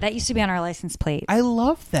 Yeah, that used to be on our license plate. I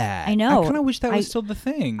love that. I know. I kind of wish that was still the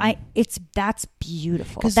thing. That's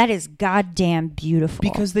beautiful. That is goddamn beautiful.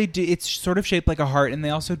 Because they do. It's sort of shaped like a heart, and they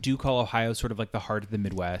also do call Ohio sort of like the heart of the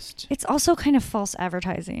Midwest. It's also kind of false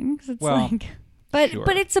advertising. But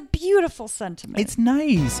it's a beautiful sentiment. It's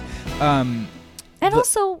nice.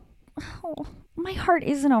 Also, my heart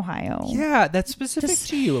is in Ohio. Yeah, that's specific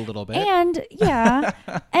to you a little bit. And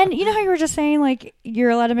and you know how you were just saying like you're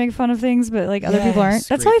allowed to make fun of things, but like other people aren't.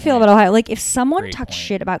 That's how I feel about Ohio. Like if someone talks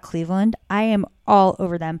shit about Cleveland, I am all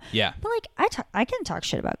over them. Yeah. But like I can talk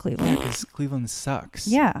shit about Cleveland. Yeah, because Cleveland sucks.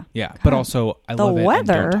 Yeah. Yeah, but also I love it and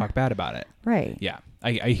don't talk bad about it. Right. Yeah,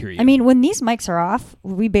 I hear you. I mean, when these mics are off,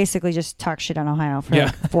 we basically just talk shit on Ohio for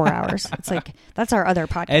like 4 hours. It's like that's our other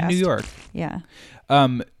podcast. And New York. Yeah.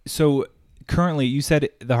 So currently, you said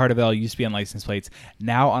the heart of it all used to be on license plates.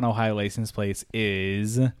 Now on Ohio license plates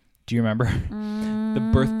is, do you remember? The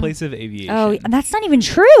birthplace of aviation. Oh, that's not even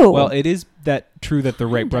true. Well, it is true that the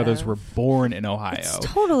Wright brothers were born in Ohio. It's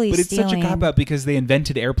totally But it's stealing. such a cop-out because they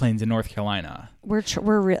invented airplanes in North Carolina. We're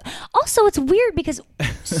real. Also, it's weird because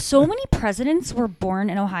so many presidents were born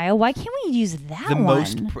in Ohio. Why can't we use that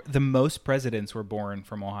the most presidents were born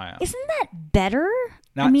from Ohio. Isn't that better?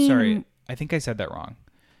 Sorry. I think I said that wrong.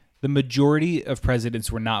 The majority of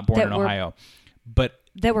presidents were not born in Ohio, but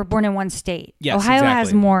that were born in one state. Yes, Ohio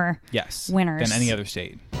has more winners than any other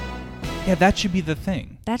state. Yeah, that should be the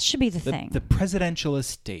thing. That should be the thing. The presidentialist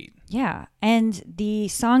state. Yeah, and the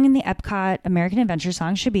song in the Epcot American Adventure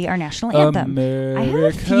song should be our national anthem. I have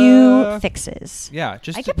a few fixes. Yeah,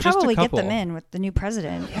 I could probably get them in with the new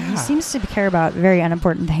president. Yeah. He seems to care about very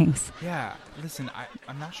unimportant things. Yeah, listen,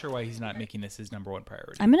 I'm not sure why he's not making this his number one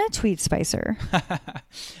priority. I'm gonna tweet Spicer.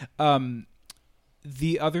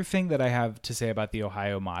 The other thing that I have to say about the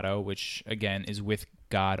Ohio motto, which again is with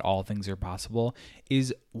God all things are possible,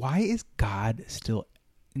 is why is God still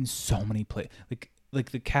in so many places,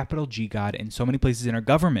 like the capital G God in so many places in our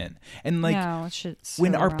government? And like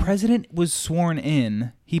when our president was sworn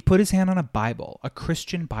in, he put his hand on a Bible, a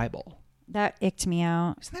Christian Bible. That icked me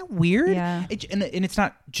out. Isn't that weird? Yeah. And it's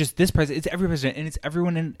not just this president, it's every president, and it's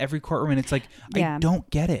everyone in every courtroom, and it's like, I don't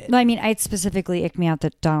get it. No, I mean, it specifically icked me out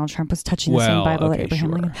that Donald Trump was touching the same Bible that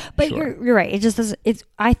Abraham Lincoln. But you're right. It just doesn't,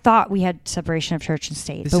 I thought we had separation of church and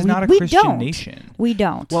state. This but is not a Christian nation. We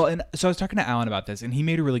don't. Well, and so I was talking to Alan about this, and he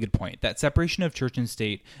made a really good point. That separation of church and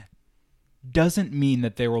state doesn't mean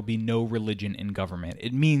that there will be no religion in government.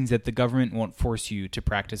 It means that the government won't force you to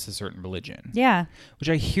practice a certain religion. Yeah. Which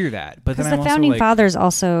I hear that. But then the founding fathers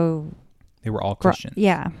also... They were all Christians.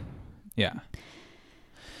 Yeah. Yeah.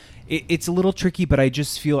 It's a little tricky, but I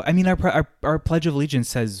just feel... I mean, our Pledge of Allegiance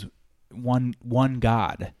says one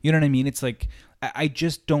God. You know what I mean? It's like... I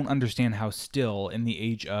just don't understand how still in the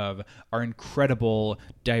age of our incredible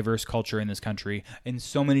diverse culture in this country and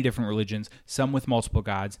so many different religions, some with multiple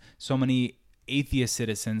gods, so many atheist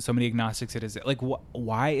citizens, so many agnostic citizens, like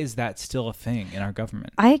why is that still a thing in our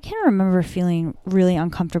government? I can remember feeling really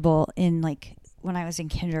uncomfortable in like when I was in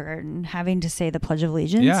kindergarten having to say the Pledge of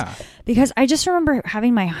Allegiance. Yeah. Because I just remember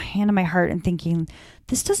having my hand on my heart and thinking,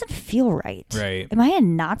 this doesn't feel right. Right. Am I a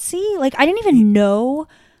Nazi? Like I didn't even know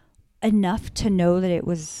enough to know that it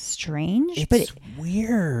was strange, but it's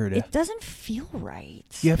weird. It doesn't feel right.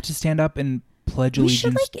 You have to stand up and pledge allegiance. We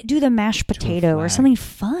should like do the mashed potato or something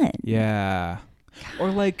fun. Yeah. Or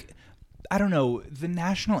like, I don't know, the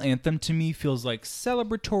national anthem to me feels like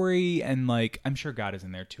celebratory and like, I'm sure God is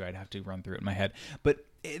in there too. I'd have to run through it in my head. But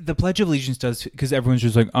the Pledge of Allegiance does, because everyone's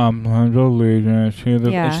just like, Pledge of Allegiance.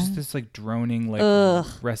 It's just this like droning like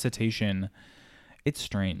recitation. It's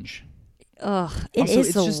strange. Ugh, it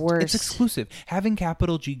is the worst. It's exclusive. Having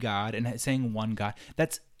capital G God and saying one God,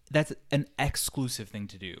 that's an exclusive thing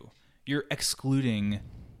to do. You're excluding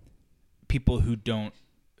people who don't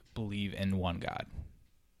believe in one God,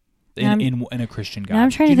 in a Christian God. Now I'm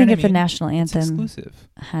trying to think if the national anthem exclusive.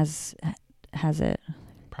 has it.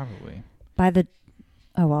 Probably. By the...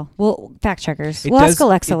 Oh, well, fact checkers. We'll ask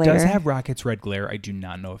Alexa later. It does have Rocket's red glare. I do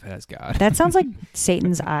not know if it has God. That sounds like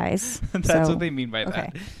Satan's eyes. That's what they mean by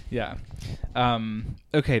that. Yeah.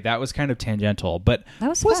 Okay, that was kind of tangential, but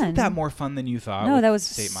wasn't that more fun than you thought? No, that was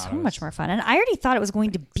so much more fun. And I already thought it was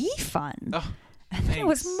going to be fun. Oh, and then it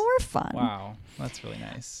was more fun. Wow, that's really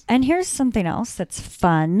nice. And here's something else that's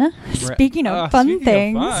fun. Speaking of fun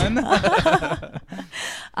things.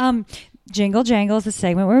 Jingle Jangle is a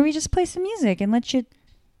segment where we just play some music and let you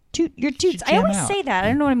toot your toots. I always say that. I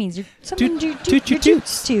don't know what it means. Toot your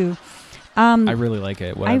toots too. I really like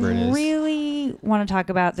it, whatever it is. I really want to talk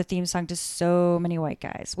about the theme song to So Many White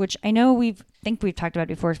Guys, which I know we've talked about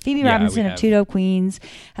before. Phoebe Robinson of Two Dope Queens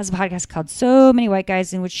has a podcast called So Many White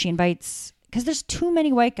Guys, in which she invites, because there's too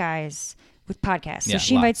many white guys with podcasts, so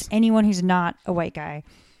she invites anyone who's not a white guy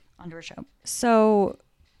onto her show. So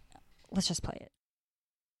let's just play it.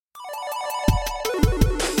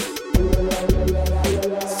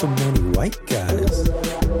 So many white guys.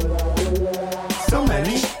 So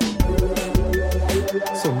many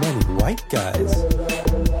white guys.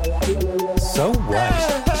 So white.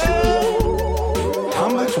 How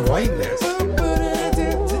much whiteness?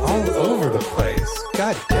 All over the place.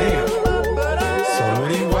 God damn. So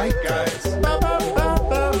many white guys.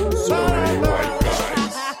 So many white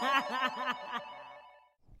guys.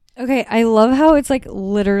 Okay, I love how it's like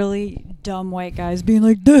literally dumb white guys being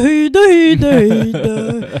like dahi dahi dahi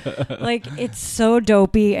dahi. Like it's so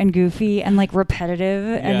dopey and goofy and like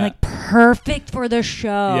repetitive and like perfect for the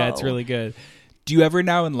show. Yeah, it's really good. Do you ever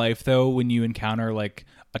now in life though, when you encounter like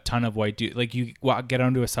a ton of white dudes, like you get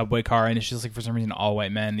onto a subway car and it's just like for some reason all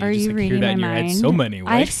white men, and Are you just you like hear that in your mind? head. So many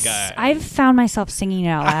white guys. I've found myself singing it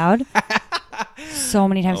out loud so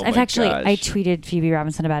many times. Oh I've my actually gosh. I tweeted Phoebe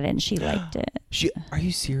Robinson about it and she liked it. Are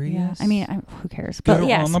you serious? Yeah. I mean, who cares? Get But her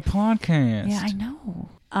yes. on the podcast. Yeah, I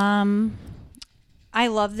know. I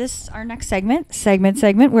love this. Our next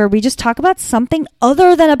segment where we just talk about something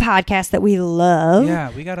other than a podcast that we love.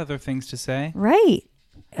 Yeah, we got other things to say. Right.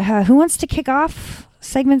 Who wants to kick off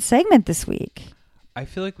segment this week? I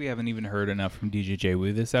feel like we haven't even heard enough from DJ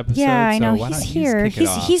J-Woo this episode. Yeah, I know. So He's here.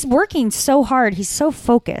 He's working so hard. He's so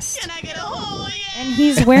focused. Can I get a hole? Yeah. And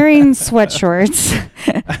he's wearing sweatshorts.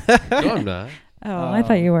 No, I'm not. Oh, I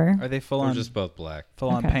thought you were. Are they full We're on? just both black. Full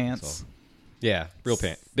on pants. So, yeah, real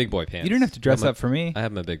pants. Big boy pants. You don't have to dress up for me. I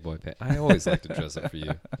have my big boy pants. I always like to dress up for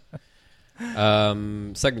you.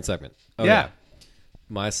 Segment. Oh, yeah.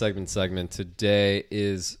 My segment today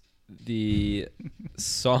is the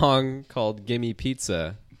song called Gimme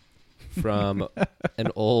Pizza from an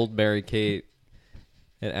old Mary-Kate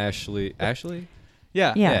and Ashley. Ashley?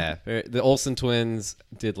 Yeah. The Olsen twins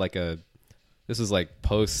did this was like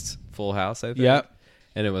post Full House, I think. Yep.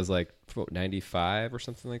 And it was like 95 or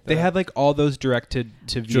something like that. They had like all those directed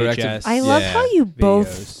to VHS. I love how you both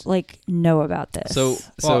videos. like know about this. So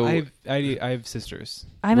I have sisters.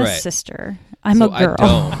 I'm a sister. I'm a girl. I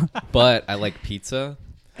don't, but I like pizza.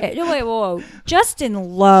 No, wait, whoa. Justin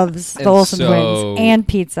loves the Olsen twins and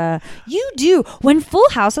pizza. You do. When Full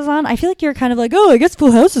House is on, I feel like you're kind of like, oh, I guess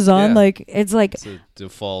Full House is on. Yeah. Like, it's like... It's a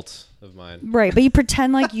default of mine. Right, but you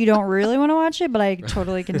pretend like you don't really want to watch it, but I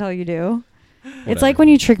totally can tell you do. It's like when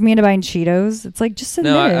you trick me into buying Cheetos. It's like, just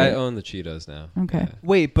admit it. No, I own the Cheetos now. Okay. Yeah.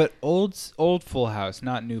 Wait, but old Full House,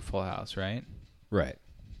 not new Full House, right? Right.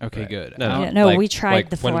 Okay, Right. good. No, we tried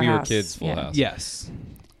the Full when we were House. kids, Full House. Yes.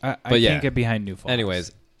 I But can't get behind new Full House.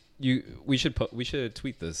 Anyways, we should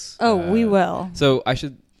tweet this. Oh, we will. So I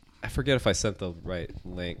forget if I sent the right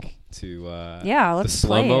link to let's the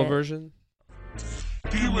slow-mo play it. version.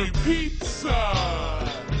 Give me pizza.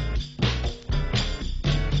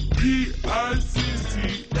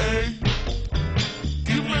 P-I-C-C-A.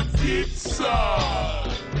 Give me pizza.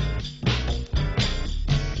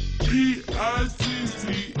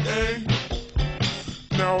 P-I-C-C-A.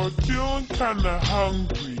 Now I'm feeling kinda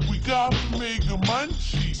hungry. We gotta make a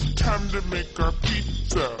munchies. Time to make our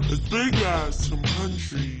pizza as big as some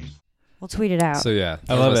countries. We'll tweet it out. So yeah,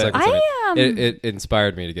 I love it. It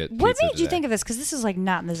inspired me to get What pizza made you today. think of this? Because this is like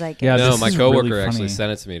not in the zeitgeist. Yeah, No, this my is coworker really actually funny.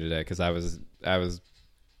 sent it to me today because I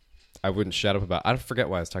wouldn't shut up about. I forget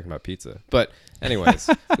why I was talking about pizza, but anyways,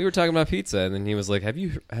 we were talking about pizza, and then he was like, "Have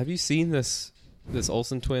you seen this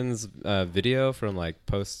Olsen twins video from like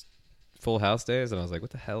post Full House days?" And I was like,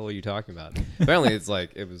 "What the hell are you talking about?" Apparently, it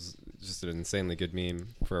was just an insanely good meme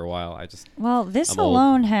for a while. This I'm old,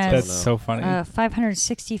 alone so I has don't That's know. so funny.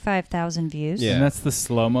 565,000 views. Yeah. And that's the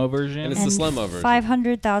slow-mo version. And it's the slow-mo version.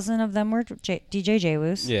 500,000 of them were DJ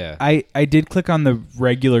J-Woos. Yeah, I did click on the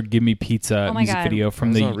regular Gimme Pizza Oh my music God. video from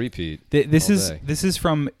it was the on repeat. This all is day.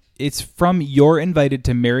 it's from You're Invited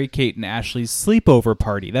to Mary-Kate and Ashley's Sleepover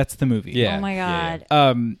Party. That's the movie. Yeah. Oh my God.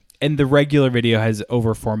 And the regular video has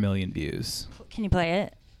over 4 million views. Can you play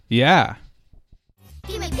it? Yeah.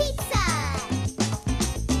 Give me pizza.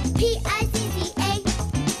 P-I-C-C-A.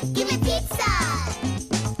 Give me pizza.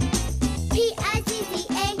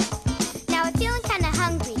 P-I-C-C-A. Now we're feeling kind of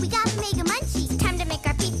hungry. We got mega munchies. Time to make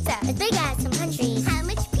our pizza as big as some countries. How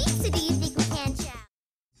much pizza do you think we can chow?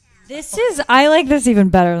 I like this even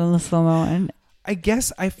better than the slow-mo one. I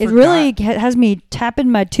guess I forgot. It really has me tapping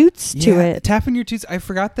my toots to it. Tapping your toots. I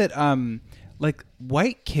forgot that like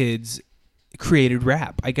white kids created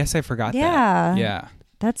rap. I guess I forgot Yeah. that. Yeah.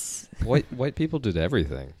 That's White people did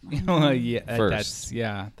everything. Yeah. First.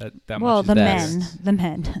 That well, much the is men. best. The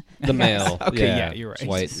men. The male. Okay, yeah, you're right.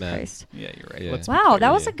 White Jesus men. Christ. Yeah, you're right. Yeah. Let's Wow,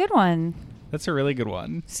 that was a good one. That's a really good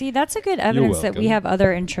one. See, that's a good evidence that we welcome. have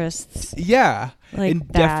other interests. Yeah. Like and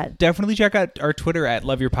that. Definitely check out our Twitter at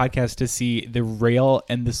Love Your Podcast to see the rail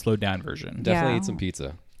and the slowed down version. Definitely Yeah. eat some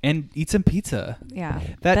pizza. And eat some pizza. Yeah.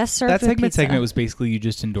 That Best served with segment pizza. was basically you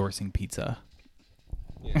just endorsing pizza.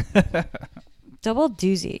 Double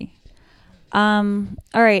doozy. All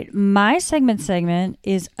right, my segment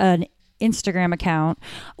is an Instagram account.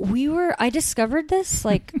 I discovered this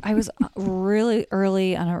like I was really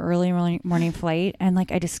early on an early morning flight, and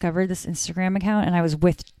like I discovered this Instagram account, and I was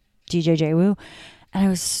with DJ J-Woo, and I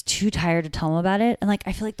was too tired to tell him about it. And like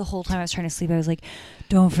I feel like the whole time I was trying to sleep, I was like,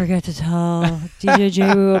 "Don't forget to tell DJ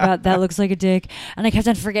J-Woo about that looks like a dick," and I kept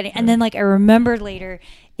on forgetting. And then like I remembered later,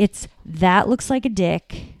 it's that looks like a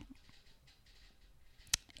dick.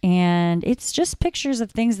 And it's just pictures of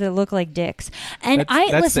things that look like dicks. And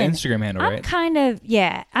That's listen, the Instagram handle, right?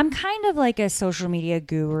 I'm kind of like a social media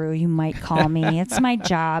guru, you might call me. It's my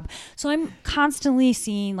job. So I'm constantly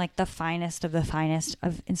seeing like the finest of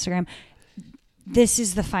Instagram. this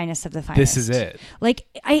is the finest of the finest. This is it. Like,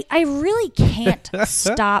 I really can't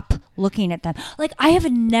stop looking at them. Like, I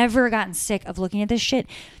have never gotten sick of looking at this shit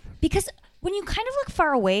because when you kind of look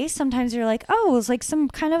far away, sometimes you're like, oh, it's like some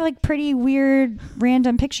kind of like pretty weird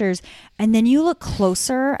random pictures. And then you look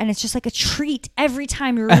closer and it's just like a treat every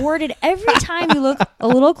time. You're rewarded every time you look a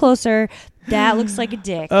little closer. That looks like a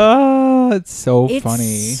dick. Oh, it's so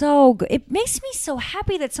funny. So good. It makes me so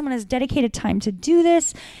happy that someone has dedicated time to do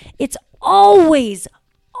this. It's always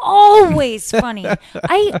funny.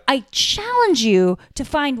 I challenge you to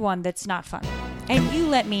find one that's not funny. And you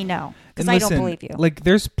let me know. Because I don't believe you. Like,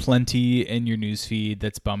 there's plenty in your newsfeed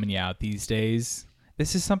that's bumming you out these days.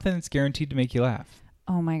 This is something that's guaranteed to make you laugh.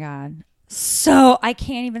 Oh, my God. So I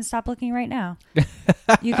can't even stop looking right now.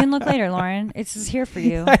 You can look later, Lauren. It's here for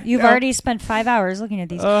you. You've already spent 5 hours looking at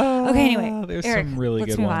these. Okay, anyway. There's Eric, some really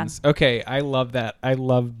let's good move ones. on. Okay, I love that. I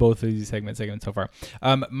love both of these segments so far.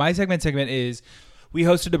 My segment is we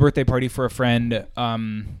hosted a birthday party for a friend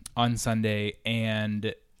on Sunday,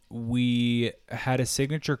 and we had a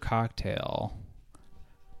signature cocktail,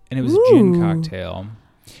 and it was a gin cocktail.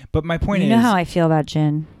 But my point is, you know how I feel about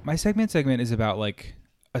gin. My segment is about like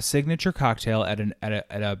a signature cocktail at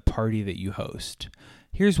a party that you host.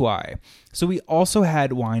 Here's why. So we also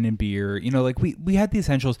had wine and beer, you know, like we had the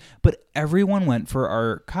essentials, but everyone went for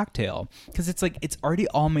our cocktail because it's like it's already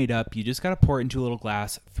all made up. You just got to pour it into a little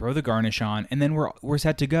glass, throw the garnish on, and then we're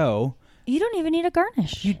set to go. You don't even need a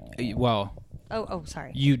garnish. Oh,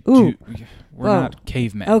 sorry. We're not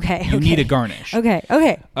cavemen. Okay. You need a garnish. Okay.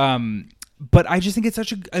 But I just think it's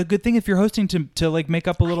such a good thing if you're hosting to like make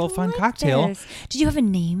up a little fun cocktail. This. Did you have a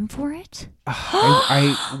name for it?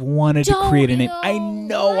 I wanted to create a name. I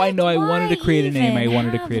know. I wanted to create a name.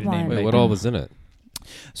 Wait, what all was in it?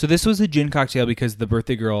 So this was a gin cocktail because the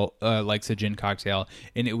birthday girl likes a gin cocktail,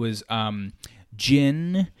 and it was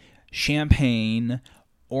gin, champagne,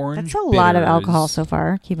 orange. That's a lot of alcohol so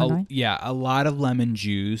far. Keep in mind. Yeah, a lot of lemon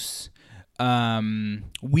juice.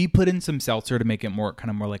 We put in some seltzer to make it more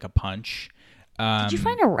like a punch. Did you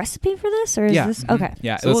find a recipe for this, or is this okay?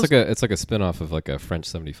 Yeah, so it's like a spin-off of like a French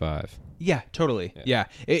 75. Yeah, totally. Yeah,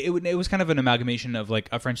 it was kind of an amalgamation of like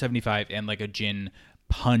a French 75 and like a gin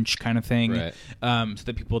punch kind of thing, right. So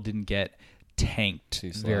that people didn't get tanked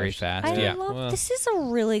very fast. I love this is a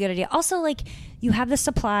really good idea. Also, like you have the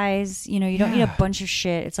supplies, you know, you don't need a bunch of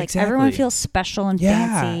shit. It's like everyone feels special and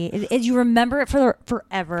fancy. You remember it for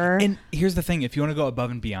forever. And here's the thing: if you want to go above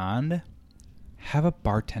and beyond, have a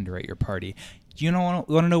bartender at your party. Do you want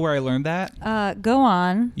to know where I learned that? Go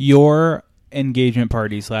on. Your engagement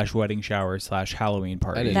party / wedding shower / Halloween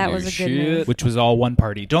party. That was a good move. Which was all one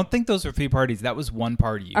party. Don't think those are 3 parties. That was one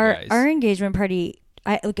party, you guys. Our engagement party.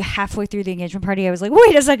 Like halfway through the engagement party, I was like,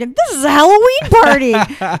 wait a second, this is a Halloween party.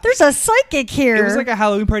 There's a psychic here. It was like a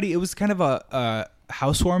Halloween party. It was kind of a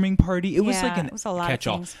housewarming party. It was like it was a lot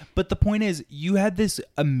catch-all. of things. But the point is, you had this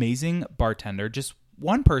amazing bartender, just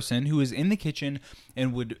one person who was in the kitchen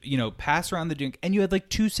and would, you know, pass around the drink, and you had like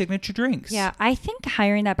 2 signature drinks. Yeah, I think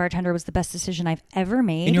hiring that bartender was the best decision I've ever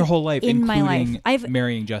made in your whole life, in my including life.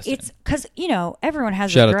 marrying Justin. It's because, you know, everyone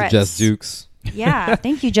has Shout regrets. out to Jess Dukes. Yeah,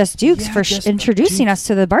 thank you, Jess Dukes, for introducing us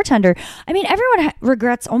to the bartender. I mean, everyone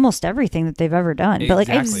regrets almost everything that they've ever done, but like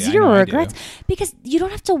I have zero regrets because you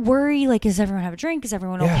don't have to worry. Like, does everyone have a drink? Is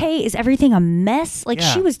everyone okay? Is everything a mess? Like,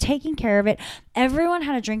 she was taking care of it. Everyone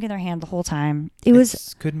had a drink in their hand the whole time. It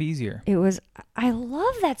couldn't be easier. It was. I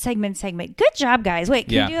love that segment. Good job, guys. Wait,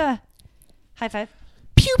 can you do a high five?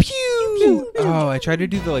 Pew pew. Oh, I tried to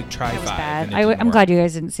do the like try that was five. Bad. I'm glad you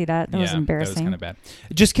guys didn't see that. That was embarrassing. That was kind of bad.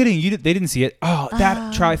 Just kidding. They didn't see it. Oh,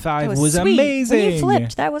 that try five was sweet. amazing. When you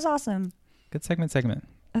flipped. That was awesome. Good segment.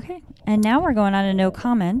 Okay. And now we're going on to no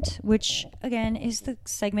comment, which again is the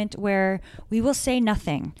segment where we will say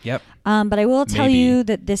nothing. Yep. But I will tell you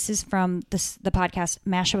that this is from the podcast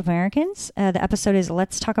Mashup Americans. The episode is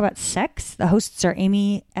Let's Talk About Sex. The hosts are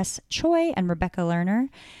Amy S. Choi and Rebecca Lerner.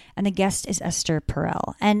 And the guest is Esther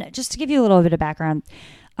Perel. And just to give you a little bit of background,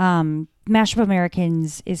 Mashup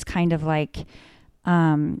Americans is kind of like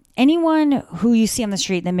anyone who you see on the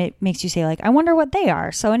street that makes you say, like, I wonder what they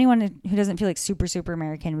are. So anyone who doesn't feel like super, super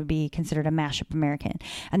American would be considered a mashup American.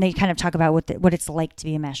 And they kind of talk about what it's like to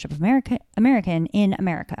be a mashup American in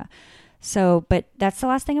America. So, but that's the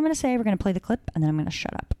last thing I'm going to say. We're going to play the clip, and then I'm going to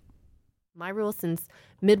shut up. My rule since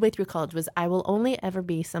midway through college was I will only ever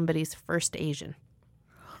be somebody's first Asian.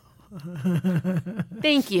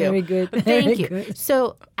 Thank you. Very good. Thank you. Good.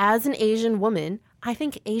 So, as an Asian woman, I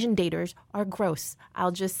think Asian daters are gross.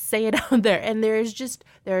 I'll just say it out there. And there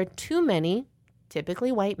are too many,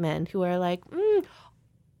 typically white men, who are like,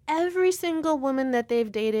 every single woman that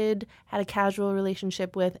they've dated, had a casual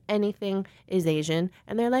relationship with, anything is Asian.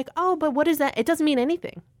 And they're like, oh, but what is that? It doesn't mean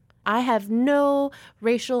anything. I have no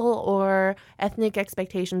racial or ethnic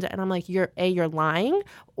expectations. And I'm like, you're lying,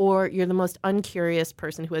 or you're the most uncurious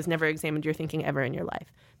person who has never examined your thinking ever in your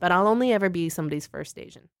life. But I'll only ever be somebody's first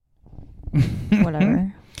Asian.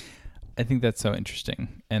 Whatever. I think that's so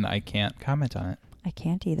interesting, and I can't comment on it. I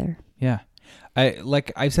can't either. Yeah.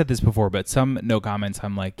 I've said this before, but some no comments,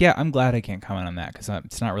 I'm like, yeah, I'm glad I can't comment on that because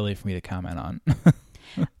it's not really for me to comment on.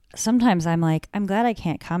 Sometimes I'm like, I'm glad I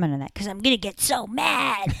can't comment on that because I'm going to get so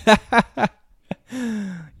mad.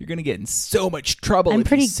 You're going to get in so much trouble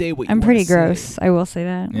if you say what you want to say. I'm pretty gross. I will say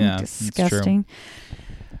that. Yeah, disgusting.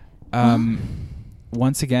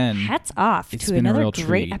 Once again, hats off to another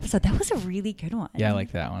great episode. That was a really good one. Yeah, I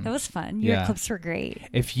like that one. That was fun. Your clips were great.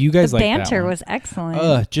 If you guys like that one. The banter was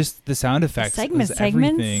excellent. Just the sound effects. Segments.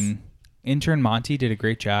 Everything. Intern Monty did a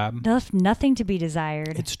great job. Left nothing to be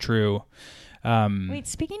desired. It's true. Wait,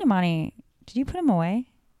 speaking of Monty, did you put him away?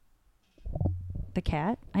 The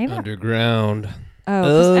cat? Underground.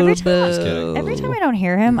 Oh, every time I don't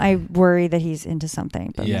hear him, I worry that he's into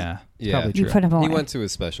something. But probably true. You put him away. He went to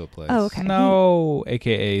his special place. Oh, okay. No,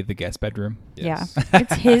 aka the guest bedroom. Yes. Yeah,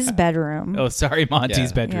 it's his bedroom. Oh, sorry,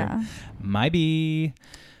 Monty's bedroom. Yeah. Might be.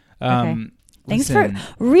 Okay. Thanks for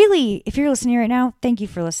really, if you're listening right now, thank you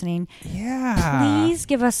for listening. Yeah. Please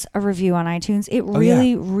give us a review on iTunes. It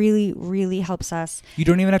really helps us. You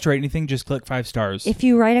don't even have to write anything. Just click 5 stars. If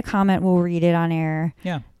you write a comment, we'll read it on air.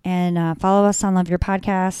 Yeah. And follow us on Love Your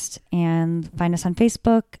Podcast and find us on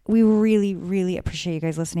Facebook. We really appreciate you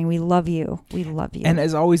guys listening. We love you. We love you. And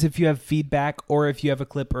as always, if you have feedback or if you have a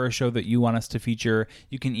clip or a show that you want us to feature,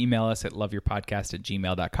 you can email us at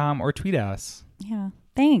loveyourpodcast@gmail.com or tweet us. Yeah.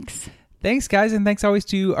 Thanks. Thanks, guys. And thanks always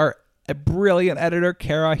to our brilliant editor,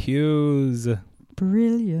 Kara Hughes.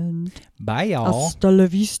 Brilliant. Bye, y'all. Hasta la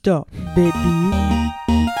vista,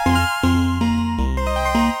 baby.